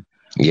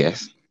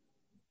 Yes.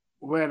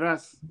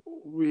 Whereas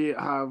we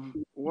have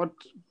what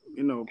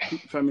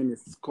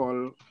feminists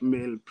call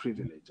male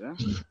privilege.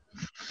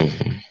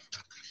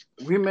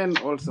 Women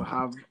also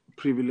have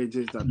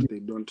privileges that they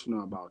don't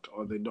know about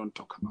or they don't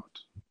talk about.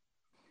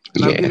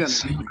 And I'll give you an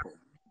example.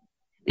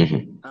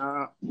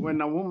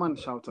 When a woman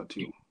shouts at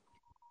you,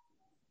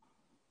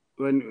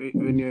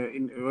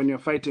 when you're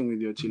fighting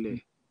with your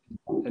chile,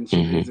 and she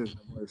raises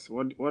her voice,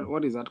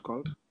 what is that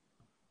called?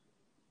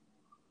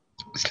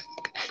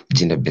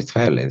 Gender-based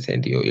violence,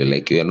 and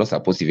you're not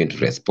supposed even to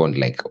respond.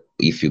 Like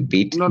if you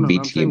beat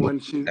him. When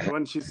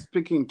she's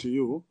speaking to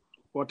you,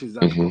 what is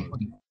that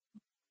called?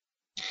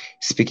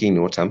 Speaking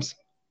in what terms?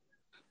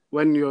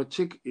 When your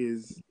chick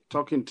is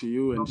talking to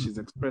you and she's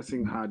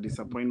expressing her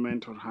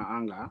disappointment or her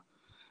anger,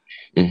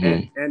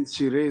 and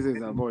she raises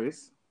her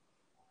voice,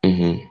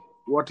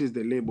 what is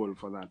the label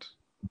for that?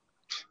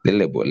 The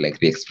label, like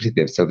they express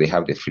themselves, they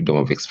have the freedom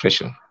of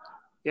expression.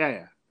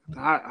 Yeah.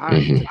 How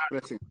is she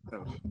expressing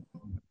herself?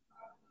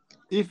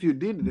 If you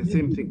did the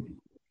same thing,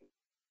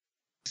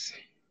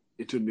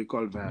 it would be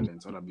called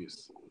violence or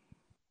abuse.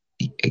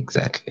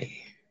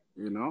 Exactly.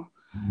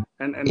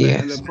 And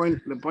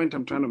the point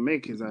I'm trying to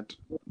make is that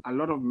a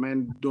lot of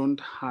men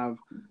don't have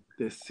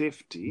the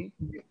safety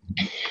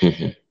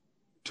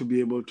to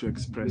be able to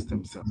express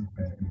themselves.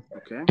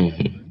 Okay?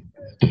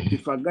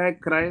 If a guy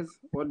cries,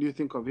 what do you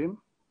think of him?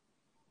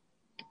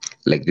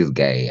 like this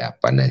guy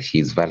hapana,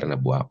 he's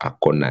vulnerable,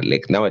 akona,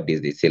 like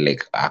nowadays they say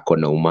like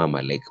akona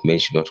umama, like men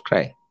should not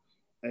cry.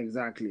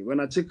 Exactly. When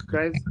a chick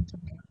cries,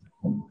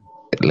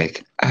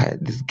 Like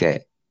this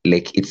guy,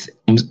 like it's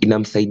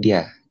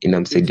inamsaidia,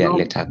 it's normal.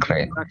 let her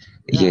cry. Exactly.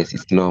 Yeah. Yes,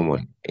 it's normal.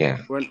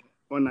 Yeah.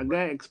 When a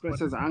guy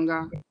expresses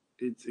anger,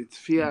 it's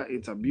fear,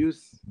 it's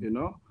abuse, you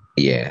know.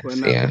 Yes.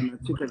 When Yeah.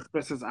 a chick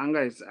expresses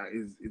anger,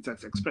 it's an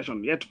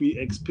expression. Yet we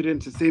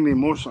experience the same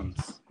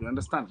emotions. You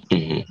understand?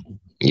 When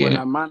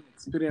Yeah. a man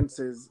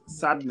experiences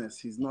sadness,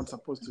 he's not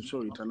supposed to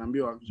show it.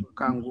 Anaambiwa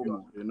kaa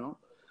ngumu, you know.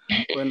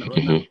 When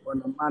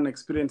a man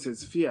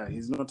experiences fear,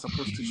 he's not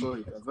supposed to show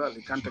it as well.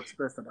 He can't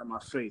express that I'm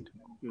afraid.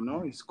 You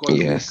know, he's called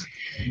Yes.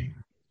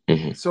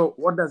 weak. So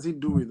what does he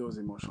do with those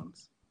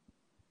emotions?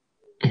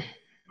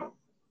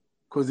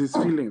 Because he's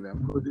feeling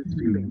them.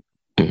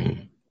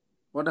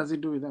 What does he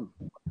do with them?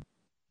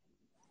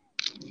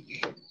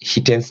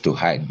 He tends to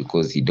hide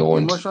because he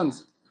don't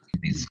want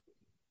this.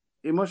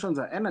 Emotions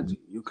are energy.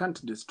 You can't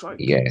destroy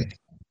it. Yes.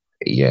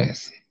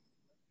 Yes.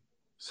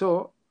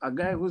 So a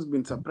guy who's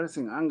been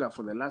suppressing anger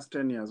for the last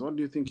 10 years, what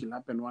do you think will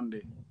happen one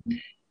day?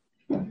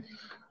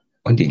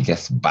 One day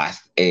just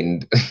burst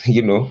and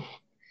you know,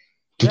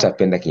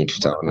 tutapenda kenye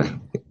tutaona.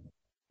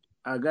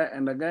 A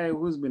guy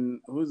who's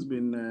been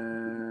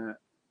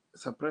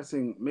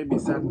suppressing maybe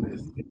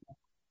sadness,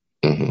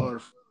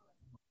 or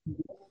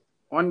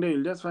one day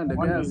you'll just find the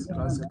guy has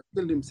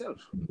killed himself.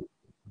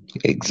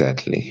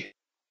 Exactly.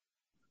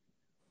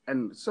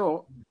 And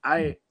so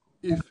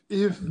if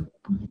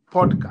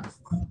podcasts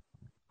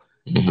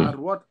are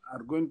what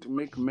are going to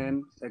make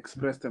men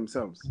express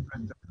themselves,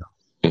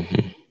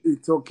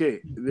 it's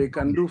okay. They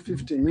can do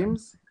 50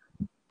 memes.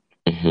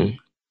 I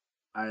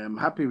am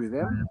happy with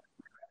them.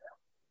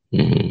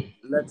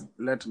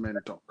 Let men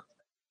talk.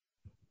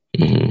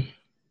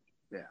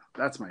 Yeah,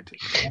 that's my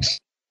take.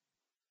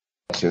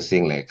 You're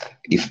saying like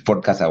if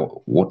podcasts are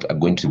what are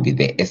going to be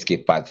the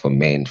escape path for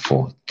men,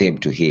 for them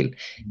to heal,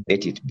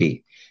 let it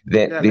be.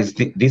 Then there's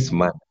this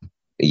man,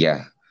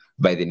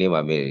 by the name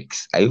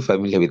Amerix. Are you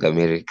familiar with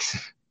Amerix?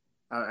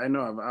 I know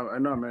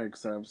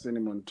Amerix. I've seen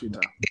him on Twitter.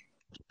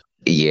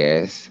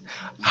 Yes.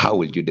 How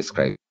would you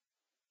describe?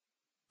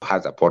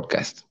 Has a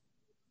podcast?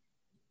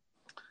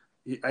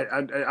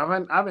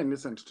 I haven't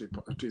listened to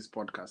his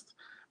podcast,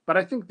 but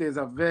I think there's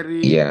a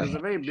very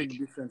big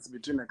difference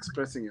between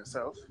expressing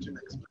yourself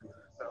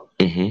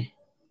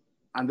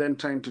and then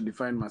trying to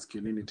define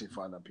masculinity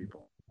for other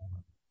people.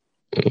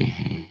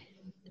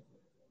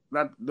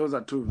 Those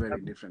are two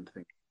very different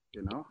things,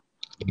 you know.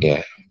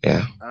 Yeah.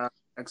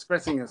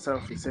 Expressing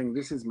yourself is saying,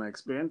 this is my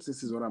experience,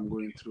 this is what I'm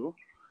going through,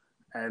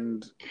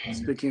 and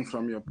speaking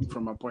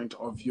from a point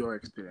of your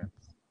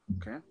experience.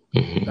 Okay,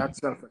 that's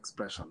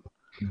self-expression.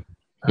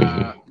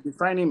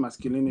 Defining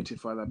masculinity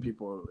for other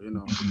people, you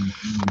know,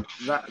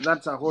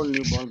 that's a whole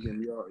new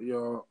ballgame.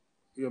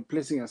 You're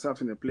placing yourself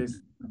in the place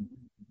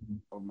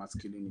of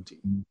masculinity.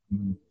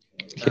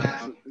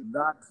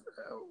 That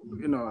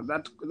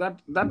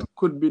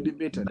could be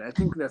debated. I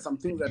think there's some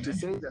things that he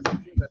says,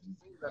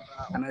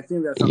 and I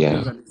think there's some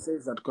things that he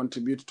says that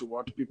contribute to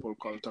what people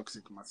call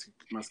toxic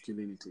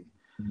masculinity.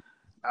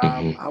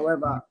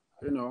 However,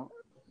 you know,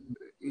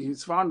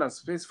 he's found a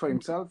space for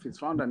himself. He's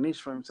found a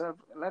niche for himself.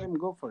 Let him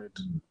go for it,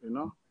 you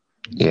know?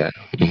 Yeah.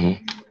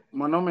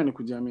 Mwanaume ni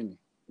kujiamini.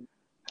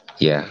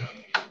 Yeah.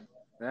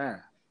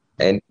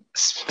 And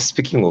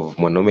speaking of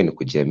mwanaume ni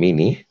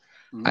kujiamini,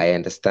 I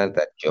understand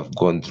that you have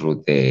gone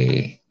through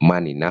the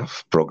Man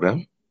Enough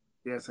program.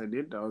 Yes, I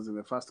did. I was in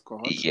the first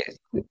cohort. Yes.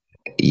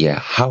 Yeah.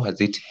 How has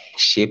it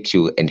shaped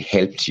you and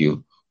helped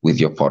you with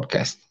your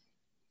podcast?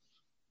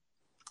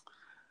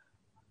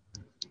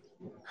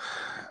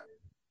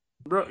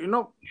 Bro, you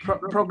know,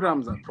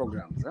 programs are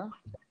programs, huh?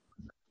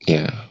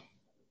 Yeah.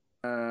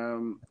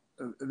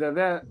 They're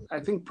there. I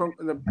think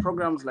the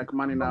programs like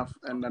Man Enough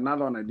and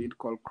another one I did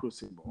called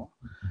Crucible.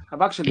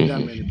 I've actually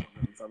done many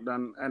programs. I've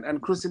done, and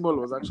Crucible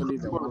was actually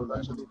the one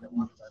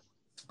that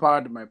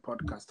spurred my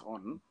podcast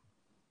on.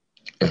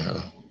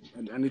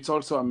 And it's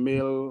also a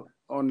male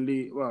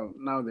only. Well,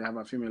 now they have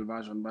a female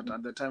version, but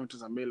at the time it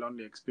was a male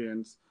only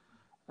experience.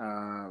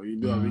 You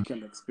do a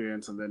weekend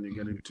experience and then you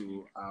get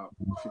into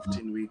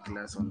 15-week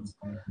lessons.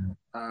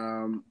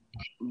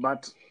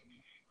 But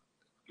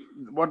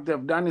what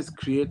they've done is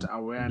create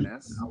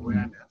awareness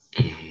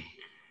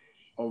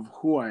of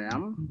who I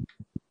am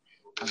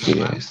as a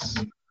man,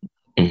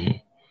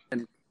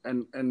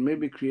 and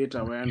maybe create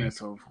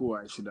awareness of who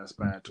I should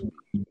aspire to be.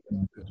 You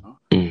know?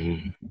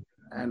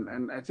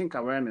 And I think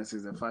awareness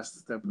is the first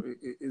step.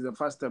 Is the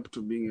first step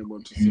to being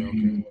able to say,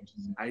 okay,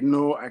 I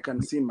know I can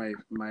see my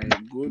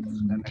good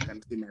and I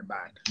can see my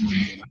bad.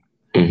 You know?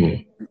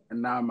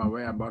 And now I'm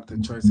aware about the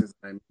choices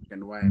I make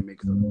and why I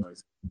make those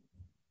choices.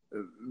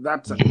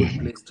 That's a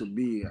good place to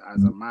be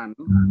as a man,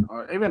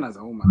 or even as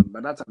a woman.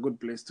 But that's a good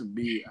place to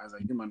be as a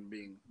human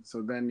being.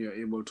 So then you're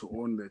able to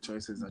own the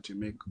choices that you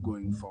make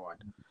going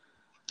forward.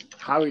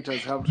 How it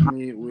has helped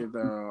me with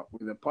the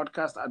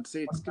podcast, I'd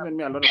say it's given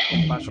me a lot of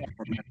compassion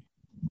for men.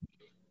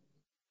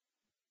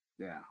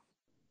 Yeah,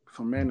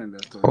 for men and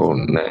their stories. Oh,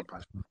 nice.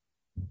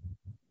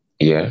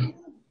 Yeah.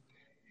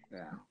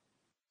 Yeah.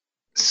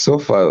 So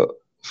far,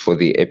 for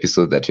the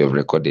episode that you have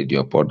recorded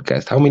your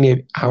podcast, how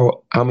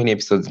many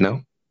episodes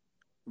now?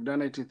 We've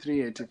done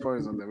 83, 84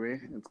 is on the way.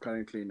 It's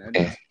currently in Eh.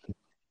 edit.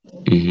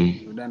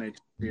 Mm-hmm. We've done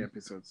 83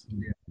 episodes.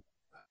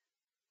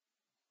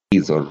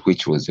 Or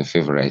which was your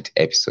favorite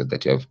episode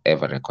that you have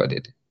ever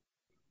recorded?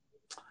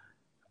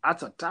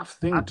 That's a tough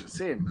thing to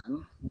say,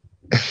 man.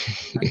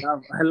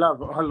 I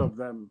love all of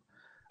them.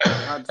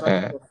 I've had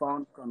such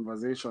profound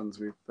conversations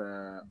with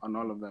on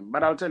all of them.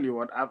 But I'll tell you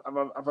what, I've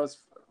a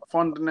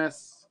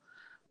fondness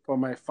for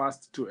my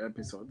first two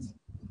episodes.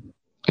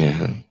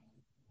 Uh-huh.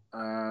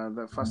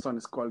 The first one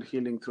is called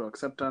Healing Through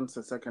Acceptance.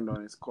 The second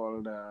one is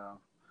called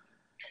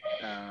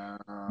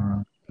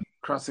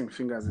Crossing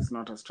Fingers is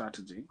Not a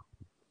Strategy.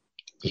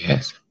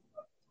 Yes.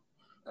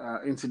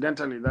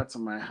 Incidentally, that's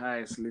my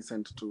highest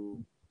listened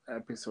to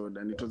episode,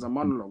 and it was a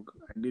monologue.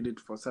 I did it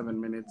for 7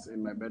 minutes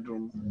in my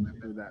bedroom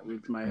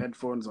with my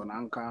headphones on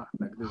Anchor,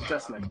 like this,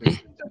 just like this.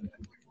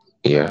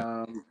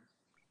 Yeah.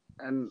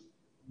 And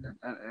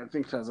I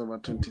think it has over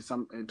 20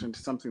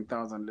 something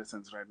thousand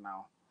listens right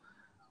now.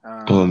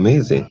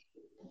 Amazing.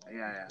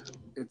 Yeah.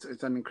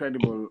 It's an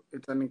incredible.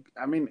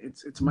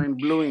 It's mind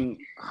blowing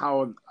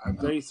how a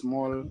very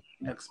small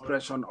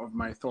expression of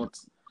my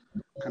thoughts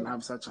can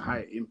have such a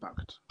high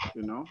impact.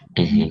 You know.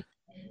 Mm-hmm.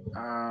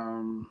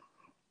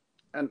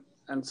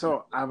 And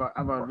so I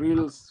have a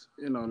real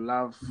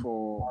love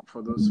for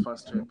those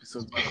first two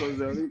episodes because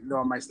they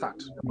were my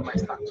start.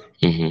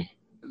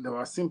 Mm-hmm. They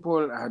were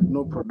simple. I had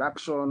no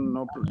production,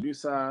 no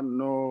producer,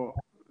 no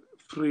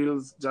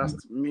frills,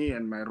 just me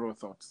and my raw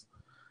thoughts.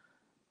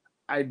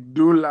 I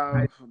do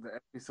love the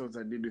episodes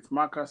I did with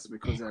Marcus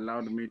because it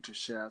allowed me to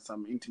share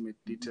some intimate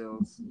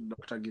details.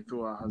 Dr.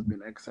 Githua has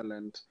been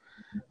excellent.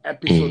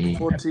 Episode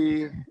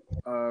 40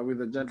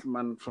 with a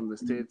gentleman from the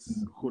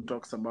States who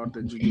talks about the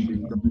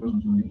Jujubee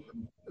Ndogo.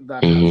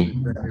 That has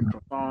been very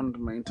profound.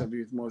 My interview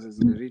with Moses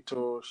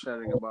Merito,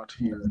 sharing about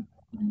his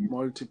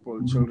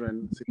multiple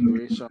children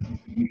situation.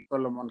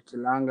 Solomon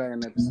Kilanga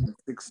in episode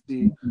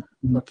 60,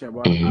 talking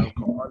about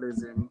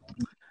alcoholism.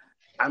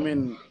 I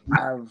mean,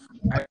 I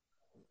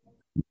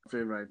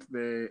favorite.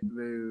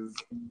 There's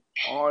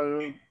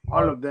all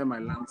of them. I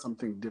learned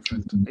something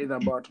different, either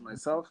about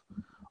myself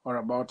or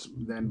about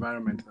the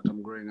environment that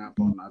I'm growing up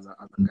on as a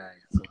guy.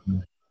 So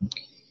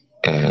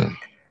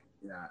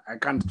yeah, I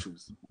can't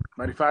choose.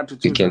 But if I had to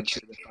choose, I'd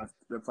say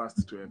the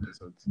first two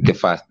episodes.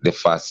 The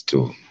first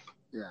two.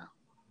 Yeah.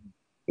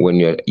 When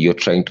you're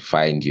trying to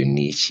find your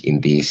niche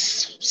in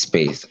this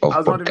space of podcasting. I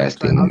was not even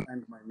trying to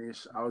find my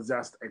niche. I was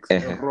just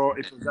raw.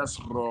 It was just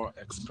raw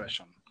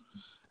expression,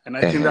 and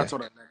I think that's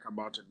what I like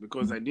about it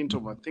because I didn't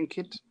overthink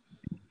it.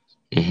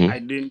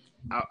 Mm-hmm.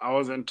 I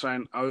wasn't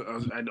trying. I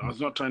was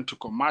not trying to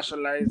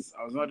commercialize.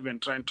 I was not even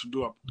trying to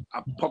do a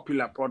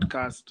popular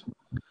podcast.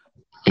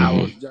 Mm-hmm. I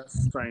was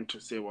just trying to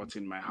say what's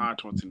in my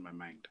heart, what's in my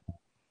mind.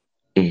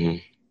 Mm-hmm.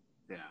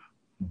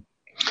 Yeah.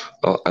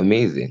 Oh,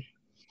 amazing.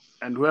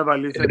 And whoever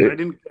listened, I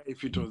didn't care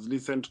if it was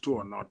listened to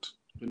or not.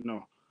 You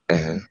know.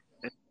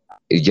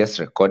 You just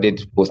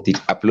recorded, posted,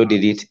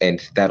 uploaded it,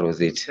 and that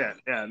was it. Yeah,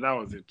 that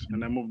was it.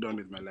 And I moved on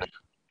with my life.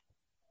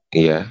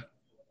 Yeah.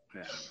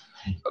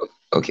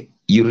 Okay.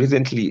 You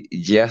recently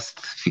just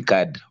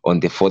figured on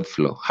the 4th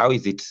floor. How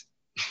is it?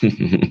 Dude,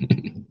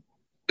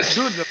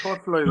 the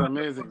 4th floor is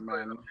amazing,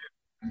 man.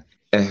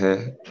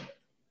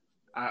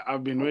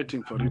 I've been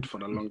waiting for it for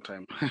a long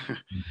time.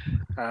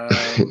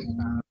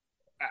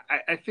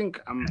 I think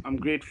I'm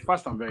great.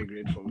 First, I'm very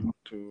grateful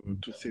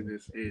to see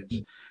this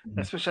age,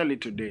 especially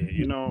today.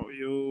 You know,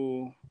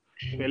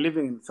 we're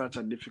living in such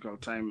a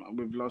difficult time.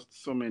 We've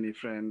lost so many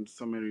friends,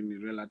 so many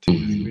relatives.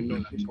 We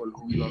know people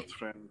who've lost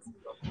friends.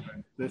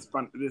 This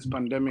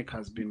pandemic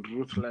has been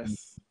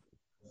ruthless,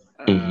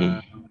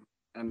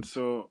 and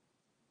so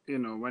you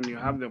know when you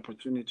have the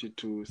opportunity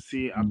to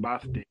see a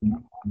birthday,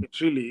 it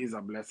really is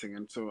a blessing.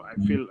 And so I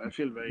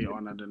feel very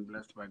honored and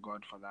blessed by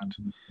God for that.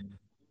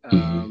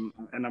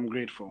 And I'm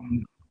grateful.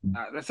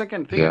 The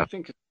second thing I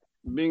think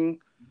being,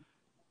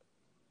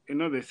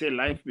 they say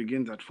life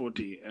begins at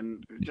 40,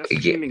 and just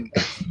feeling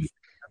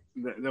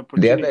the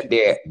opportunity.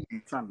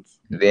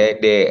 The other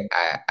day,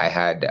 I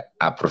had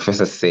a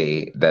professor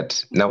say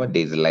that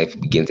nowadays life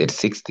begins at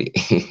 60.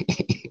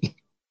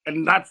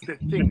 And that's the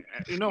thing.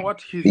 You know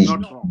what? He's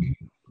not wrong.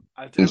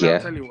 I'll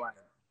tell you why.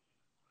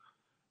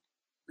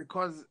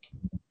 Because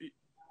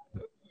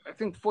I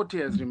think 40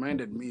 has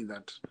reminded me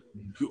that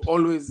you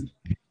always,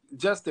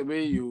 just the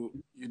way you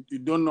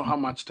don't know how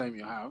much time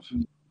you have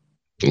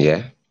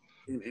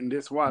in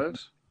this world,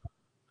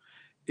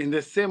 in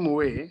the same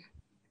way,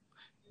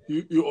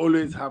 you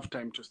always have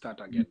time to start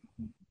again.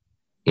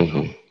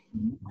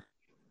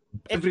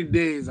 Every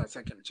day is a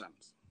second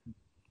chance.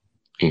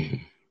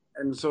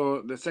 And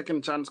so the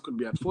second chance could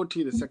be at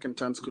 40, the second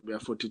chance could be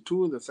at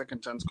 42, the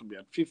second chance could be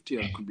at 50,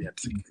 or it could be at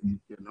 60,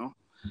 you know?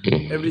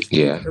 Every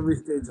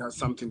stage has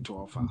something to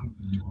offer.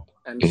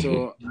 And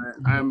so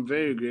I'm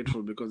very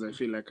grateful because I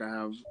feel like I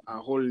have a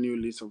whole new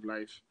lease of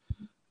life.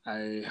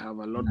 I have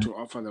a lot to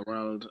offer the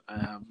world. I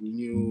have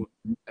new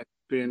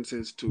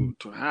experiences to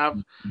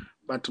have,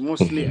 but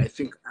mostly I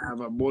think I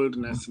have a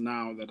boldness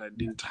now that I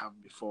didn't have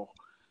before,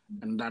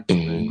 and that's a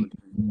very good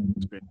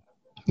experience.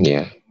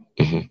 Yeah.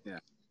 Yeah.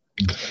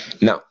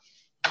 Now,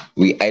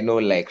 I know,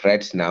 like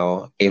right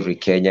now, every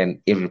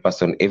Kenyan, every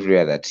person,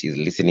 everywhere that is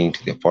listening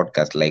to the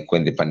podcast, like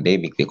when the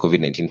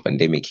COVID-19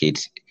 pandemic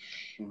hit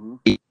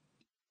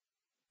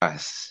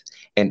us,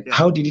 and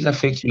how did it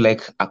affect you,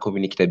 like a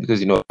communicator?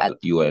 Because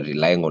you were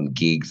relying on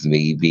gigs,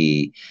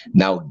 maybe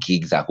now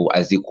gigs are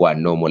as you are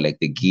normal, like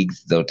the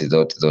gigs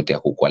zote ya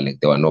kukua, like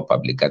there were no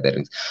public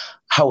gatherings.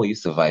 How were you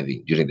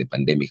surviving during the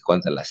pandemic?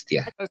 Kwanza last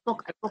year. I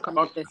spoke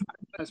about this.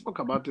 I spoke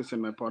about this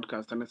in my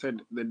podcast, and I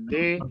said the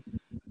day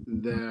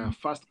the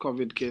first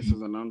COVID case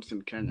was announced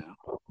in Kenya,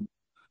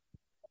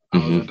 I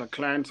was at a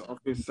client's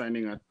office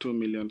signing a 2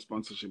 million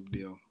sponsorship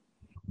deal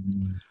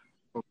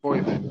for 4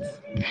 events,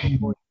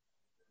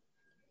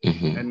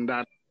 and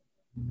that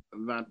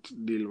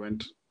deal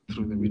went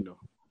through the window,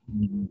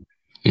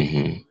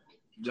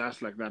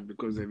 just like that,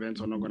 because the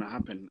events were not going to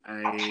happen.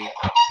 I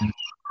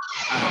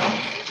had,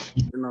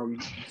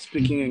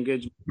 speaking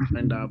engagement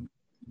lined up,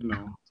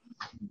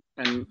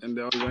 and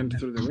they all went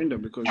through the window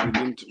because we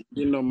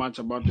didn't know much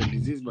about the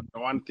disease. But the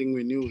one thing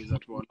we knew is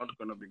that we were not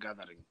going to be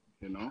gathering,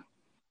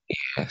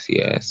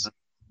 Yes.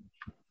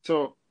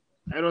 So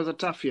it was a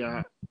tough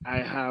year.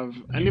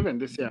 And even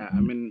this year, I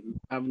mean,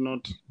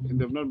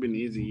 they've not been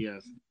easy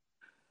years.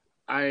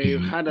 I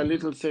had a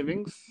little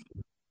savings.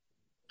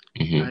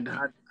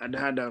 I'd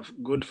had a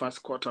good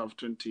first quarter of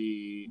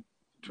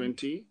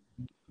 2020.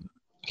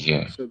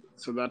 Yeah.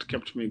 So that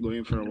kept me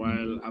going for a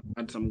while. I've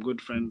had some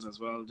good friends as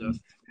well,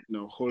 just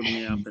hold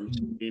me up and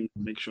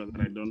make sure that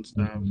I don't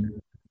starve.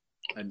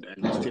 And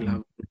still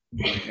have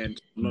my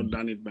head. I've not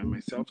done it by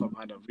myself. I've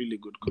had a really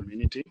good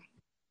community.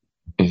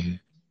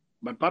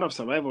 But part of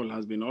survival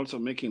has been also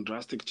making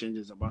drastic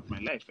changes about my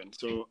life. And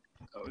so,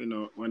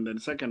 when the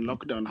second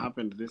lockdown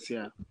happened this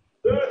year,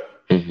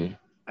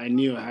 I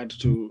knew I had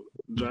to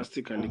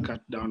drastically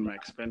cut down my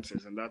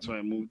expenses. And that's why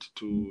I moved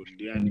to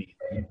Diani.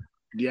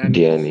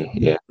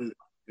 Diani,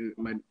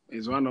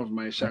 is one of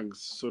my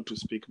shags, so to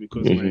speak,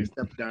 because my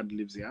stepdad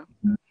lives here.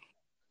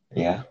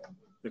 Yeah.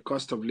 The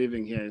cost of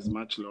living here is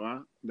much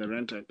lower. The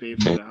rent I pay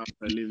for the house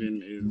I live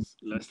in is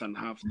less than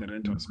half the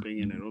rent I was paying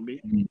in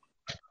Nairobi.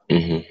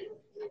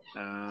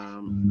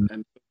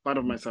 And part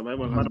of my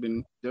survival has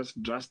been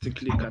just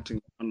drastically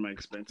cutting down my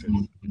expenses.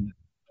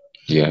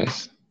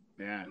 Yes.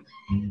 Yeah.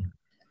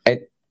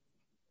 And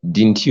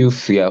didn't you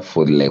fear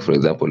for, like, for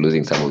example,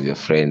 losing some of your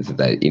friends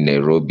that in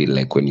Nairobi,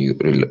 like when you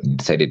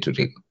decided to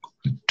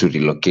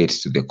relocate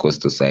to the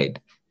coastal side?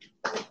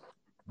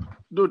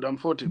 Dude, I'm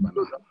 40, man.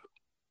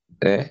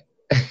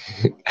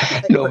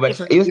 No, but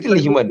you're still a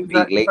human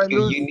being. Like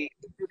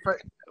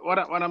what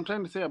I'm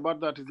trying to say about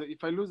that is that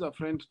if I lose a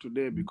friend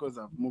today because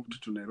I've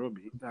moved to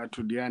Nairobi,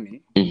 to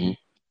Diani, then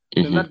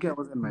that guy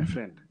wasn't my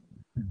friend.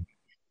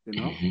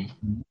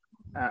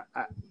 I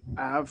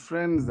have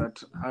friends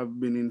that have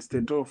been in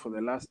Stato for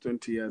the last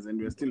 20 years, and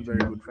we're still very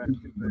good friends.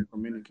 We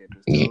communicate.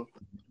 We still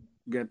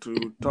get to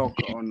talk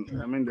on.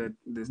 I mean,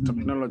 there's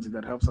technology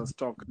that helps us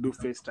talk, do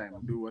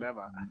FaceTime, do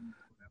whatever.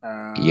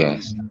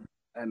 Yes.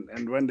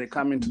 And when they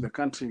come into the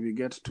country, we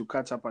get to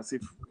catch up as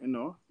if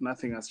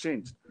nothing has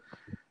changed.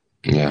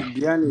 Yeah.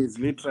 Diani is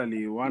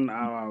literally 1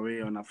 hour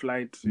away on a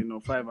flight.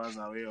 5 hours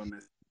away on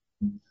a.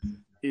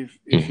 If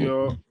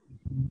you're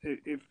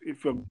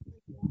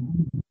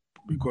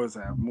because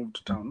I have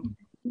moved town,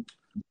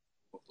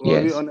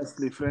 were we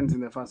honestly friends in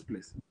the first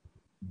place?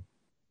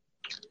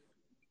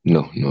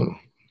 No.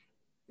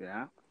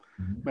 Yeah.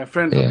 My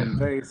friends have been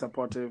very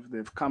supportive.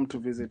 They've come to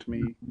visit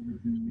me.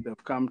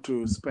 They've come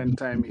to spend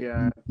time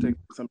here,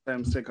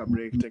 sometimes take a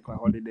break, take a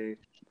holiday.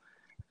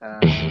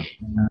 I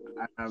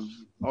have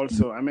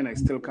also, I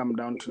still come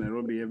down to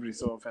Nairobi every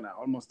so often.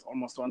 Almost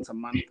once a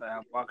month. I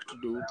have work to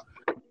do.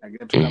 I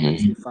get to come and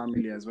see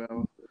family as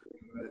well.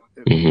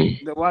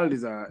 The world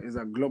is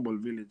a global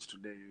village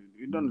today.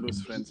 You don't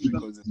lose friends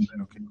because it's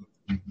okay.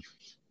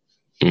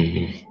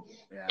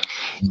 Yeah.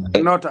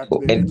 Not at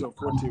the age of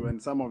 40 when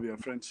some of your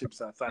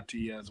friendships are 30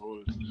 years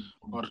old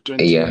or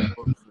 20 years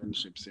old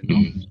friendships,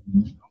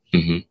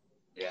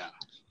 Yeah.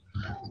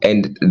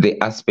 And the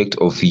aspect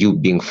of you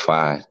being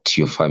far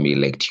to your family,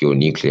 like to your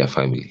nuclear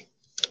family.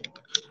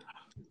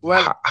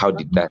 Well, how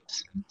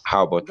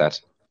about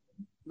that?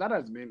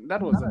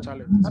 That was a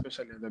challenge,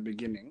 especially at the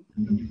beginning.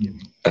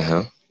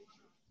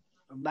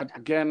 But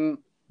again,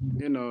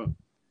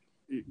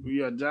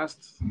 you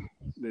adjust.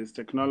 There's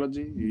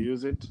technology, you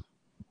use it.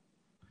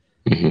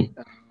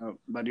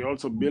 But you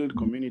also build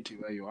community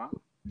where you are,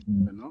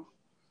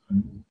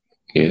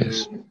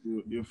 Yes.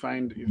 You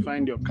find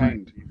your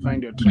kind, you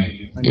find your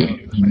tribe.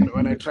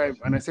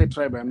 When I say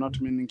tribe, I'm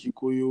not meaning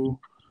Kikuyu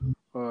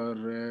or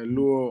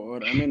Luo,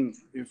 or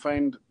you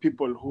find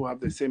people who have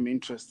the same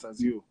interests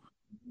as you.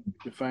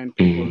 You find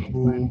people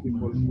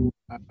who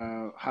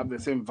have the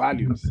same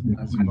values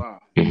as you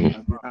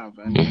have,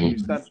 and you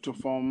start to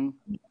form,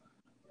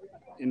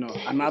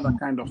 another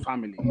kind of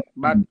family.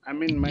 But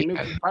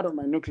part of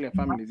my nuclear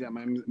family is here.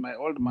 My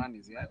old man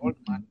is here.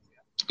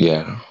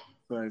 Yeah.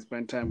 So I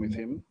spent time with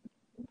him.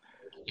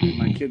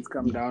 My kids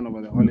come down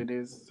over the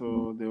holidays,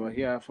 so they were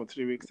here for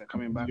 3 weeks. They're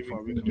coming back for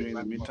a week during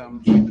the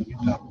midterms.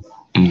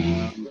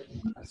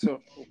 So,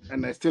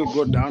 and I still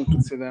go down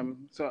to see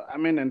them. So, I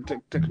mean, and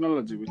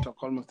technology, we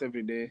talk almost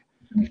every day.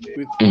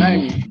 With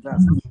time, you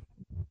adjust.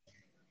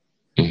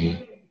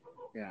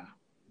 Yeah.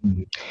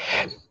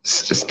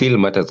 Still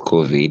matters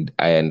COVID.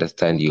 I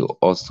understand you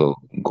also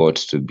got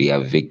to be a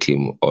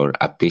victim or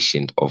a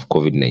patient of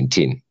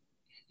COVID-19.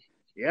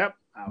 Yep,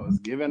 I was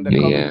given the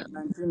Yeah.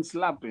 COVID-19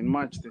 slap in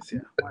March this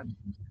year.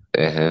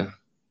 Uh-huh.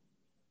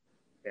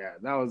 Yeah,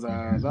 that was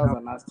a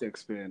nasty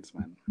experience,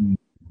 man.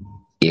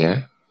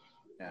 Yeah.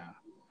 Yeah.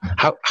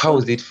 How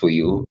is it for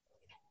you?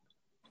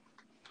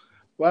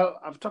 Well,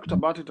 I've talked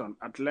about it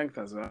at length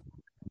as well,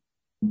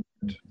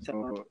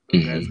 so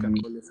you guys can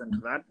go listen to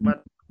that.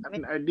 But I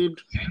mean,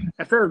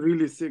 I felt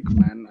really sick,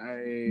 man.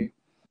 I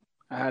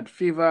had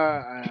fever.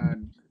 I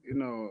had,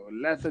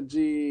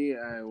 lethargy.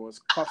 I was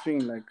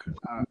coughing like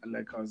I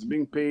was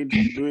being paid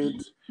to do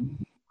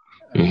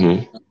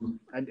it.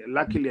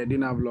 Luckily, I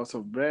didn't have loss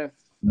of breath.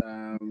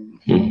 But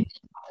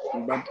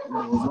there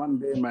was one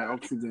day my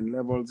oxygen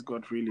levels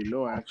got really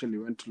low. I actually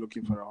went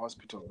looking for a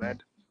hospital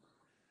bed.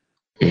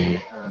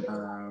 Very,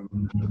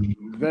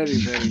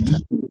 very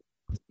tired.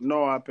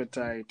 No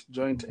appetite,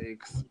 joint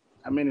aches.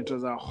 I mean, it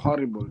was a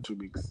horrible 2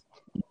 weeks.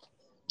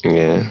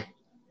 Yeah.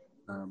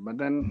 But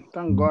then,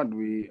 thank God,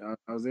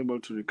 I was able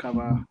to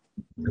recover,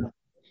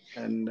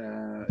 and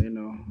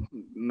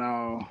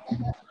now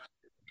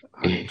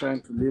I'm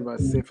trying to live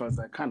as safe as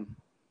I can.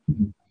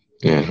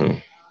 Uh-huh.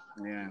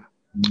 Yeah.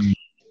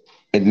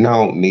 And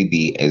now,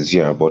 maybe as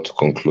you're about to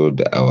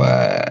conclude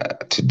our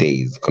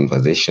today's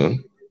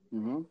conversation,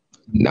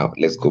 now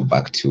let's go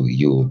back to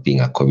you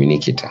being a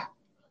communicator.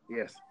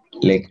 Yes.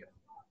 Like,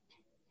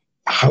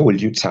 how will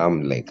you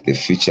term like the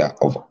future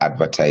of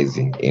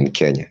advertising in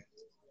Kenya?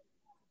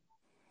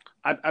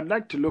 I'd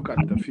like to look at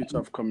the future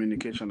of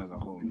communication as a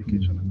whole.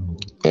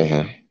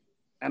 Uh-huh.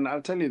 And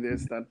I'll tell you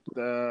this, that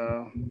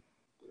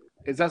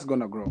it's just going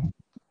to grow.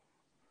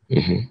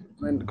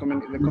 When the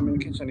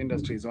communication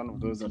industry is one of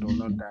those that will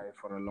not die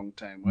for a long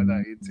time,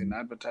 whether it's in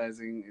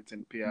advertising, it's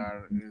in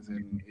PR, it's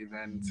in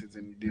events, it's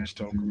in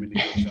digital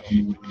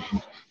communication.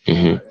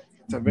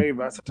 It's a very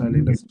versatile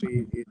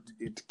industry.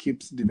 It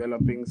keeps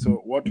developing.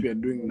 So what we are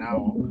doing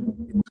now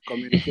is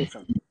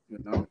communication,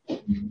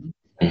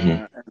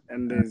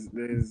 and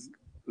there's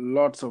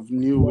lots of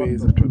new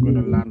ways that we're going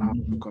to learn how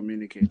to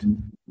communicate.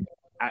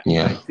 I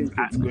think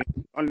it's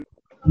going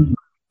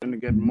to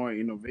get more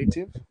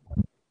innovative,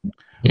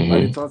 but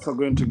it's also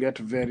going to get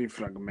very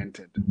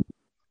fragmented.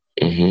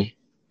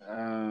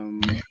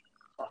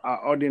 Our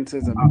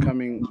audiences are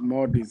becoming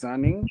more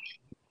discerning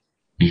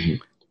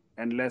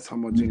and less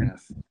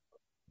homogeneous.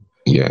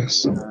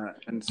 Yes.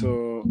 And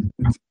so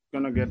it's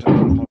going to get a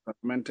lot more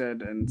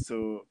fragmented. And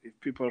so if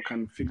people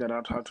can figure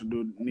out how to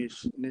do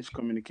niche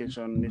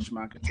communication, niche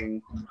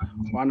marketing,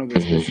 one of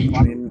the specific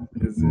means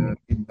is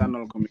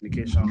internal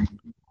communication.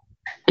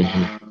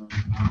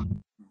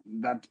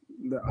 That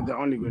they're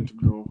only going to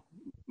grow.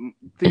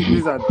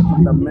 These are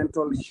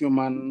fundamental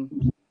human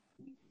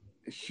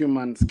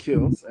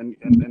skills and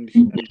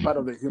part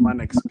of the human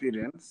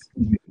experience.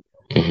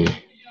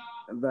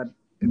 That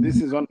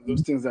this is one of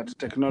those things that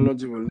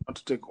technology will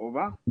not take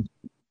over.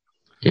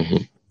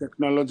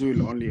 Technology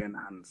will only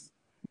enhance.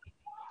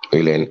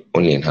 Will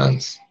only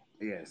enhance.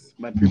 Yes,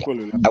 but people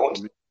will have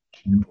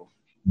people.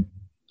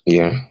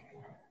 Yeah.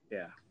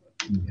 Yeah.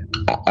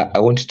 I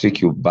want to take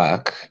you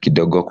back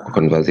kidogo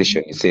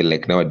conversation. You say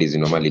like nowadays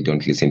you normally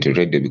don't listen to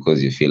radio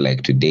because you feel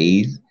like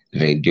today's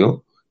radio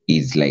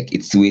is like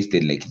it's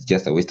wasted, like it's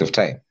just a waste of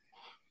time.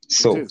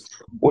 So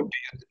what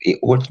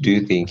do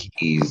you think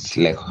is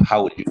like,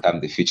 how will you term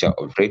the future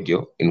of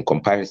radio in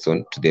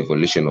comparison to the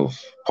evolution of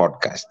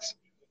podcasts?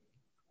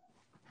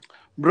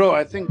 Bro,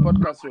 I think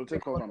podcasts will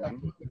take over,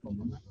 man.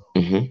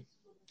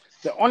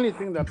 The only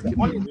thing that's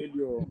keeping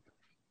radio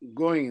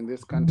going in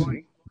this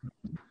country,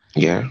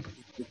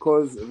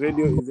 because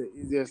radio is the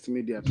easiest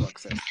media to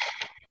access.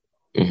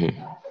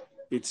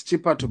 It's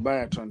cheaper to buy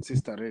a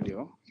transistor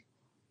radio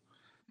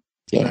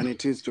than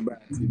it is to buy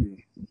a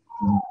TV.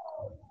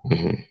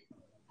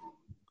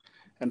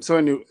 And so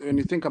when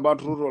you think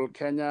about rural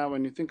Kenya,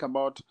 when you think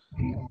about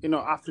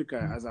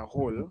Africa as a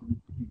whole,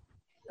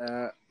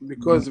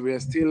 because we are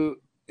still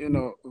in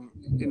a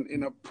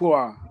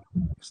poor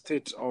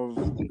state of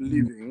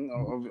living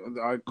of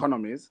our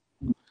economies,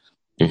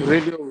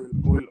 radio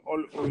will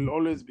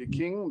always be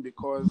king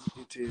because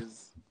it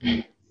is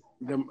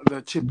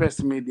the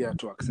cheapest media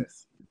to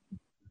access.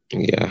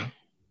 Yeah.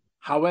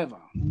 However,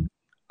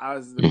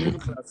 as the middle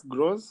class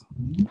grows,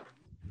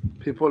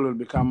 people will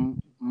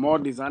become more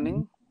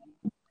discerning.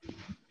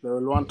 They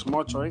will want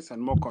more choice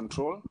and more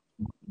control.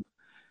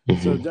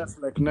 So just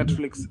like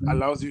Netflix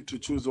allows you to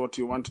choose what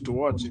you want to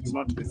watch, it's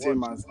not the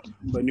same as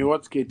when you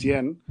watch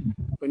KTN.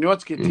 When you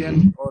watch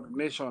KTN or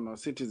Nation or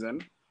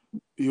Citizen,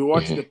 you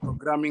watch the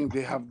programming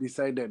they have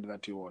decided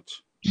that you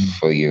watch.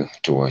 For you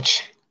to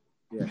watch.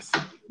 Yes.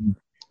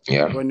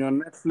 Yeah. When you're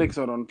on Netflix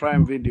or on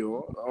Prime Video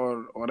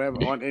or whatever,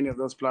 on any of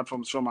those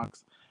platforms,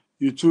 Showmax,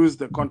 you choose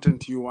the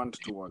content you want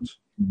to watch.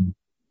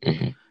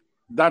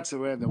 That's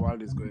where the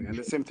world is going. And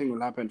the same thing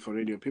will happen for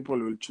radio. People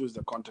will choose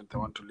the content they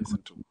want to listen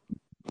to.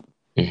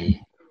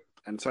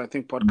 And so I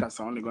think podcasts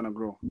are only going to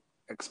grow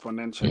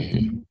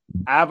exponentially.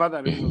 I have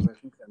other reasons I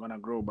think they're going to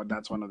grow, but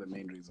that's one of the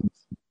main reasons.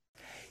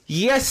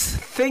 Yes,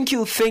 thank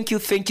you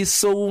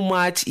so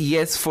much.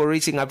 Yes, for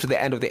reaching up to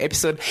the end of the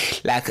episode.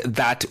 Like,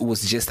 that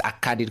was just a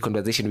candid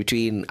conversation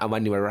between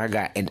Amani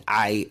Maraga and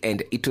I,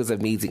 and it was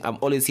amazing. I'm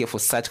always here for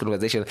such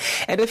conversation,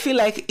 and I feel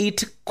like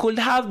it could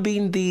have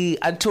been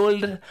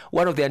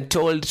one of the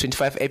untold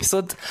 25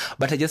 episodes,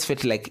 but I just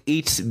felt like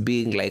it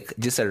being like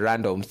just a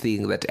random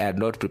thing that I had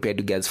not prepared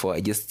you guys for.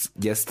 I just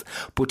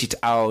put it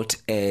out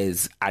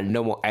as a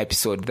normal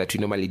episode that we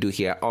normally do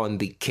here on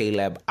the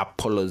Caleb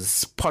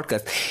Apollos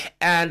podcast.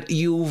 And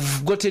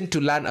you've gotten to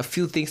learn a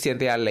few things here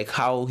and there, like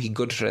how he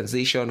got to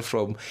transition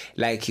from,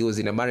 like, he was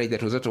in a marriage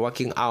that was not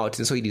working out,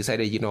 and so he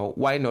decided,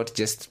 why not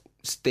just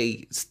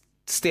stay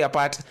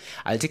apart.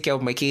 I'll take care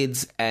of my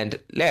kids, and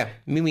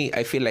Mimi,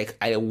 I feel like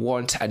I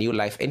want a new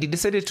life, and he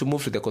decided to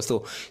move to the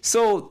coastal.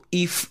 So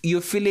if you're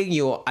feeling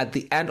you're at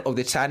the end of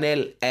the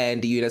channel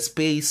and you're in a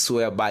space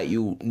whereby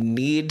you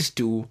need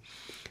to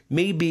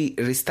maybe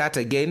restart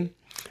again,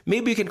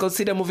 maybe you can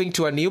consider moving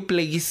to a new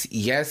place.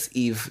 Yes,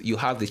 if you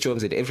have the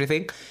chums and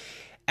everything,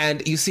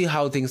 and you see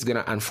how things are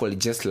gonna unfold,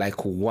 just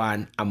like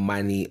one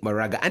Amani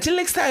Maraga. Until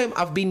next time,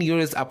 I've been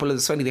yours,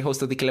 Apollos Swani, the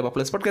host of the Caleb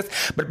Apollos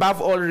podcast. But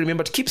above all,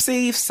 remember to keep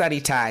safe,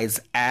 sanitize,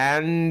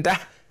 and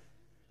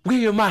wear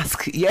your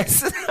mask.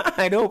 Yes,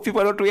 I know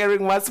people are not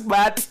wearing masks,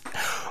 but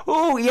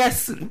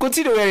yes,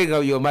 consider wearing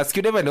your mask.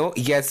 You never know.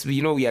 Yes,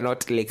 we are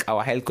not, like,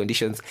 our health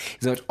conditions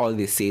is not all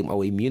the same.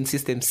 Our immune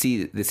system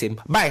see the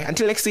same. Bye.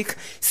 Until next week.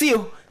 See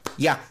you.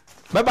 Yeah.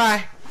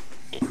 Bye-bye.